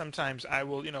today. Sometimes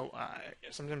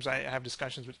sometimes I have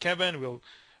discussions with Kevin.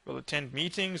 We'll attend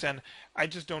meetings, and I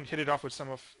just don't hit it off with some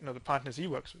of the partners he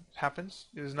works with. It happens.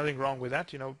 There's nothing wrong with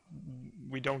that.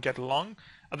 We don't get along.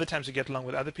 Other times we get along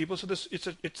with other people. So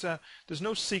there's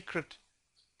no secret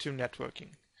to networking.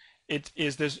 It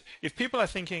is this, if people are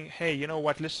thinking, hey, you know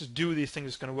what, let's just do these things,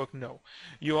 it's going to work. No.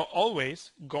 You are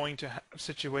always going to have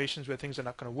situations where things are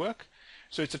not going to work.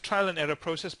 So it's a trial and error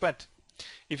process. But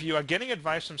if you are getting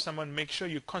advice from someone, make sure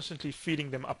you're constantly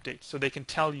feeding them updates so they can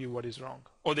tell you what is wrong,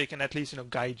 or they can at least,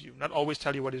 guide you. Not always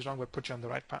tell you what is wrong, but put you on the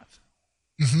right path.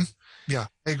 Mm-hmm. Yeah,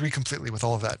 I agree completely with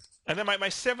all of that. And then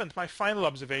my final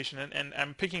observation, and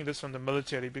I'm picking this from the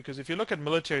military, because if you look at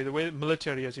military, the way the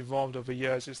military has evolved over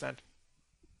years is that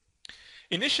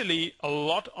initially a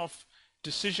lot of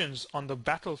decisions on the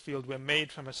battlefield were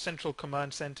made from a central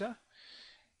command center,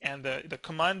 and the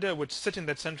commander would sit in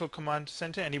that central command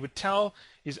center and he would tell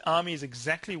his armies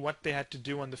exactly what they had to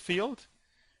do on the field,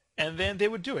 and then they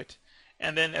would do it.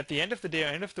 And then at the end of the day or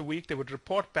end of the week, they would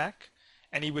report back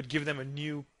and he would give them a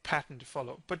new pattern to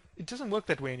follow. But it doesn't work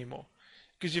that way anymore,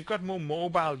 because you've got more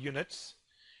mobile units.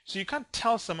 So you can't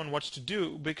tell someone what to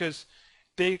do, because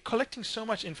they're collecting so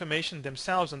much information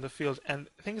themselves on the field, and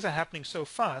things are happening so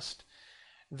fast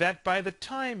that by the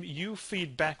time you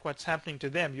feed back what's happening to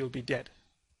them, you'll be dead.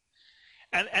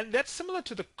 And that's similar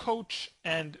to the coach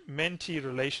and mentee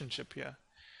relationship here.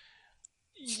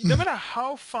 No matter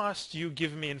how fast you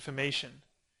give me information,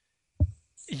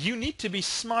 you need to be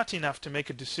smart enough to make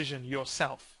a decision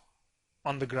yourself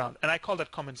on the ground. And I call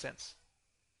that common sense.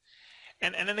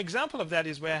 And an example of that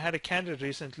is where I had a candidate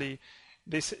recently.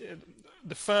 The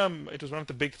firm, it was one of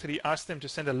the big three, asked them to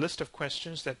send a list of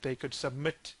questions that they could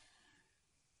submit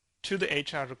to the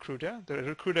HR recruiter. The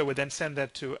recruiter would then send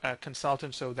that to a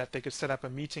consultant so that they could set up a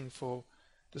meeting for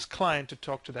this client to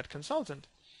talk to that consultant.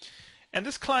 And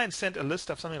this client sent a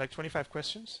list of something like 25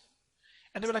 questions.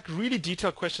 And they were like really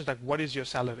detailed questions like, what is your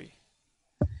salary?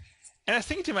 And I was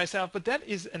thinking to myself, but that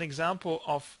is an example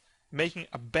of making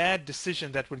a bad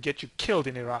decision that would get you killed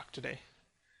in Iraq today.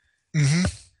 Mm-hmm.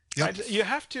 Yep. Right? You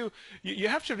have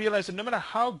to realize that no matter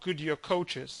how good your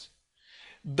coach is,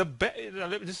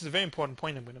 this is a very important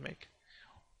point I'm going to make.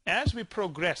 As we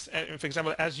progress, for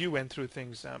example, as you went through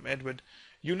things, Edward,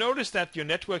 you noticed that your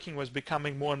networking was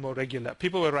becoming more and more regular.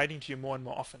 People were writing to you more and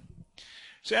more often.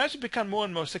 So as you become more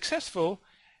and more successful,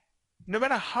 no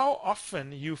matter how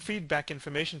often you feed back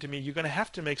information to me, you're going to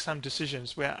have to make some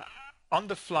decisions where on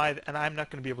the fly, and I'm not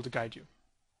going to be able to guide you.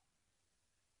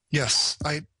 Yes,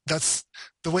 that's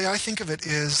the way I think of it,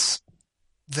 is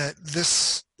that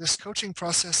this coaching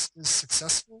process is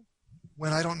successful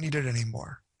when I don't need it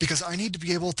anymore, because I need to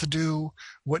be able to do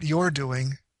what you're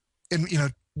doing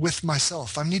with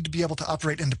myself. I need to be able to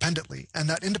operate independently, and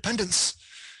that independence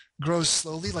grows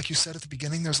slowly. Like you said at the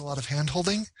beginning, there's a lot of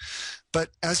hand-holding, but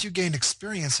as you gain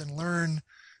experience and learn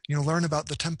about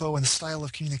the tempo and the style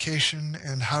of communication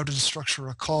and how to structure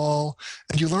a call,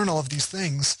 and you learn all of these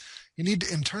things, you need to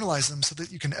internalize them so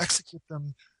that you can execute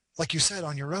them, like you said,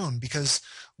 on your own. Because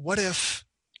what if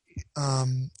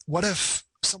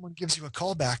someone gives you a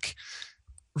call back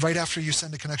right after you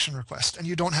send a connection request and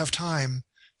you don't have time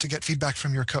to get feedback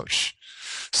from your coach?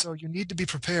 So you need to be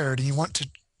prepared, and you want to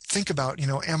think about,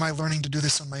 am I learning to do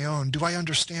this on my own? Do I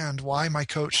understand why my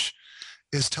coach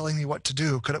is telling me what to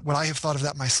do? Would I have thought of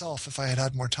that myself if I had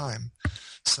had more time?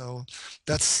 So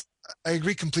I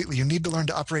agree completely. You need to learn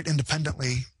to operate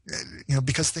independently,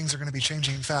 because things are going to be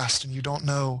changing fast, and you don't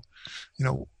know,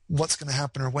 what's going to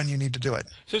happen or when you need to do it.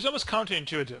 So it's almost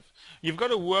counterintuitive. You've got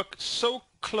to work so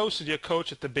close to your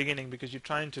coach at the beginning because you're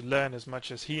trying to learn as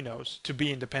much as he knows to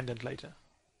be independent later.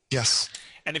 Yes.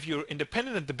 And if you're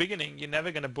independent at the beginning, you're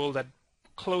never going to build that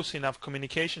close enough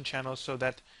communication channel so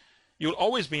that you'll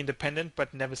always be independent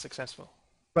but never successful.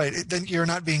 Right. Then you're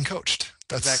not being coached.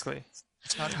 Exactly.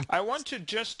 I want to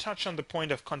just touch on the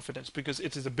point of confidence, because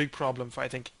it is a big problem for, I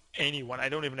think, anyone. I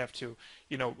don't even have to,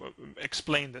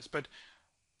 explain this, but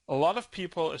a lot of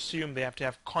people assume they have to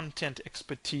have content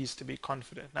expertise to be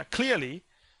confident. Now, clearly,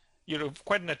 you're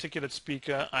quite an articulate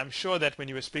speaker. I'm sure that when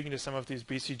you were speaking to some of these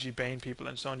BCG Bain people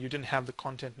and so on, you didn't have the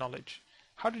content knowledge.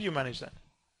 How did you manage that?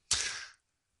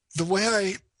 The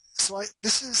way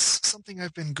this is something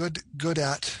I've been good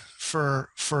at for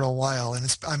a while,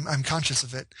 and I'm conscious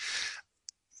of it.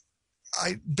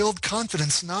 I build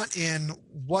confidence not in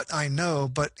what I know,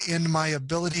 but in my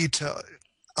ability to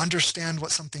understand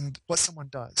what someone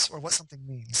does or what something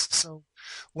means. So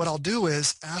what I'll do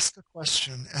is ask a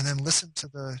question and then listen to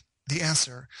the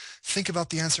answer, think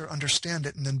about the answer, understand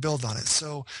it, and then build on it.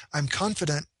 So I'm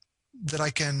confident that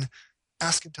I can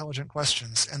ask intelligent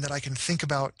questions and that I can think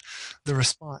about the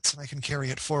response and I can carry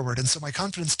it forward. And so my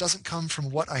confidence doesn't come from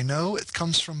what I know. It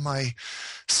comes from my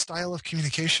style of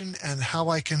communication and how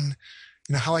I can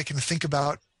think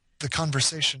about the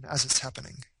conversation as it's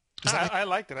happening. I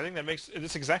like that. I think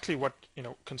that's exactly what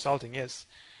consulting is.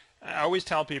 I always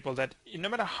tell people that no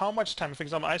matter how much time, for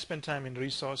example, I spend time in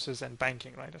resources and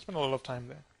banking, right? I spend a lot of time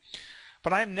there.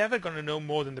 But I'm never going to know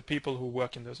more than the people who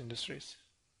work in those industries.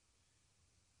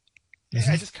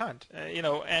 I just can't,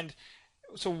 and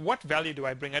so what value do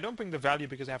I bring? I don't bring the value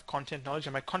because I have content knowledge,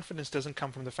 and my confidence doesn't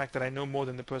come from the fact that I know more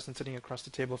than the person sitting across the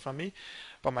table from me,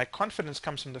 but my confidence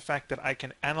comes from the fact that I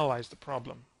can analyze the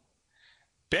problem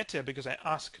better because I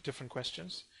ask different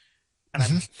questions, and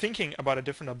I'm thinking about a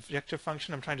different objective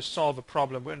function. I'm trying to solve a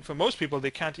problem, and for most people, they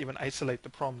can't even isolate the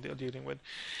problem they're dealing with.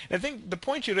 And I think the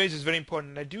point you raise is very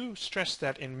important, and I do stress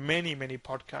that in many, many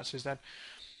podcasts, is that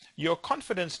your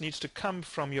confidence needs to come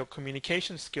from your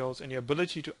communication skills and your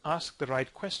ability to ask the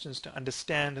right questions to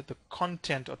understand the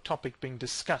content or topic being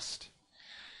discussed.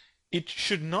 It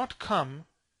should not come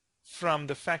from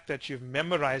the fact that you've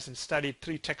memorized and studied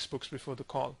 3 textbooks before the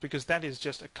call, because that is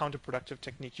just a counterproductive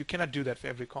technique. You cannot do that for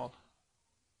every call.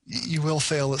 You will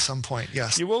fail at some point,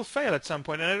 yes. You will fail at some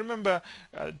point. And I remember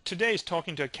today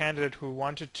talking to a candidate who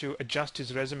wanted to adjust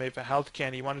his resume for healthcare,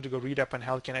 and he wanted to go read up on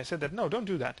healthcare. And I said that, no, don't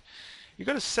do that. You've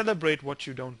got to celebrate what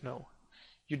you don't know.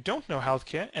 You don't know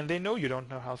healthcare, and they know you don't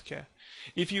know healthcare.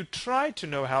 If you try to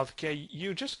know healthcare,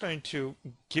 you're just going to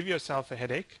give yourself a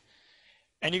headache,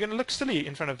 and you're going to look silly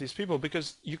in front of these people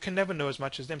because you can never know as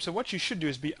much as them. So what you should do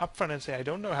is be upfront and say, I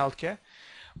don't know healthcare,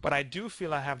 but I do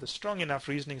feel I have the strong enough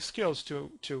reasoning skills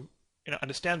to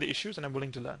understand the issues, and I'm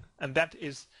willing to learn. And that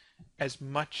is as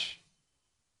much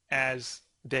as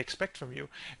they expect from you.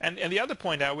 And the other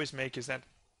point I always make is that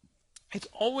it's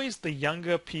always the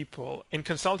younger people, in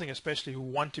consulting especially, who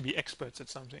want to be experts at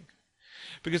something.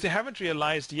 Because they haven't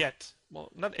realized yet,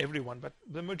 well, not everyone, but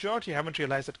the majority haven't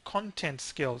realized that content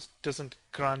skills doesn't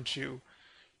grant you,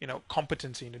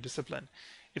 competency in a discipline.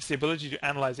 It's the ability to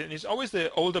analyze it. And it's always the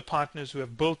older partners who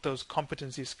have built those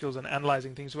competency skills in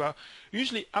analyzing things who are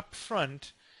usually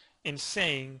upfront in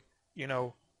saying,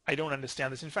 I don't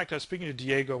understand this. In fact, I was speaking to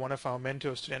Diego, one of our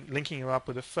mentors today, and linking him up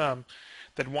with a firm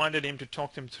that wanted him to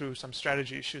talk them through some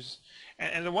strategy issues.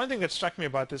 And the one thing that struck me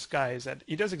about this guy is that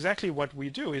he does exactly what we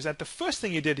do, is that the first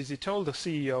thing he did is he told the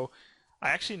CEO, I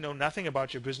actually know nothing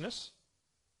about your business,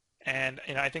 and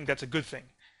I think that's a good thing.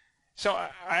 So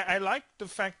I like the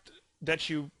fact that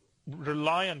you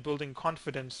rely on building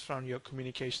confidence from your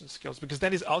communication skills, because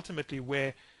that is ultimately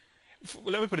where,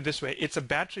 let me put it this way, it's a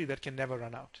battery that can never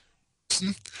run out.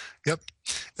 Yep.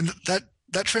 And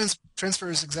that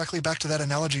transfers exactly back to that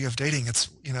analogy of dating. It's,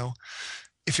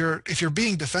 if you're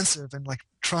being defensive and like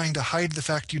trying to hide the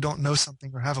fact you don't know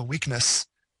something or have a weakness,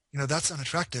 that's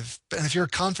unattractive. And if you're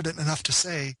confident enough to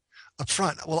say up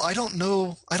front, well, I don't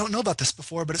know about this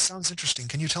before, but it sounds interesting.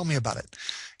 Can you tell me about it?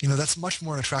 That's much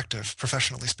more attractive,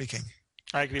 professionally speaking.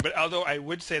 I agree. But although I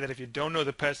would say that if you don't know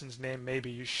the person's name,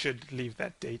 maybe you should leave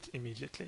that date immediately.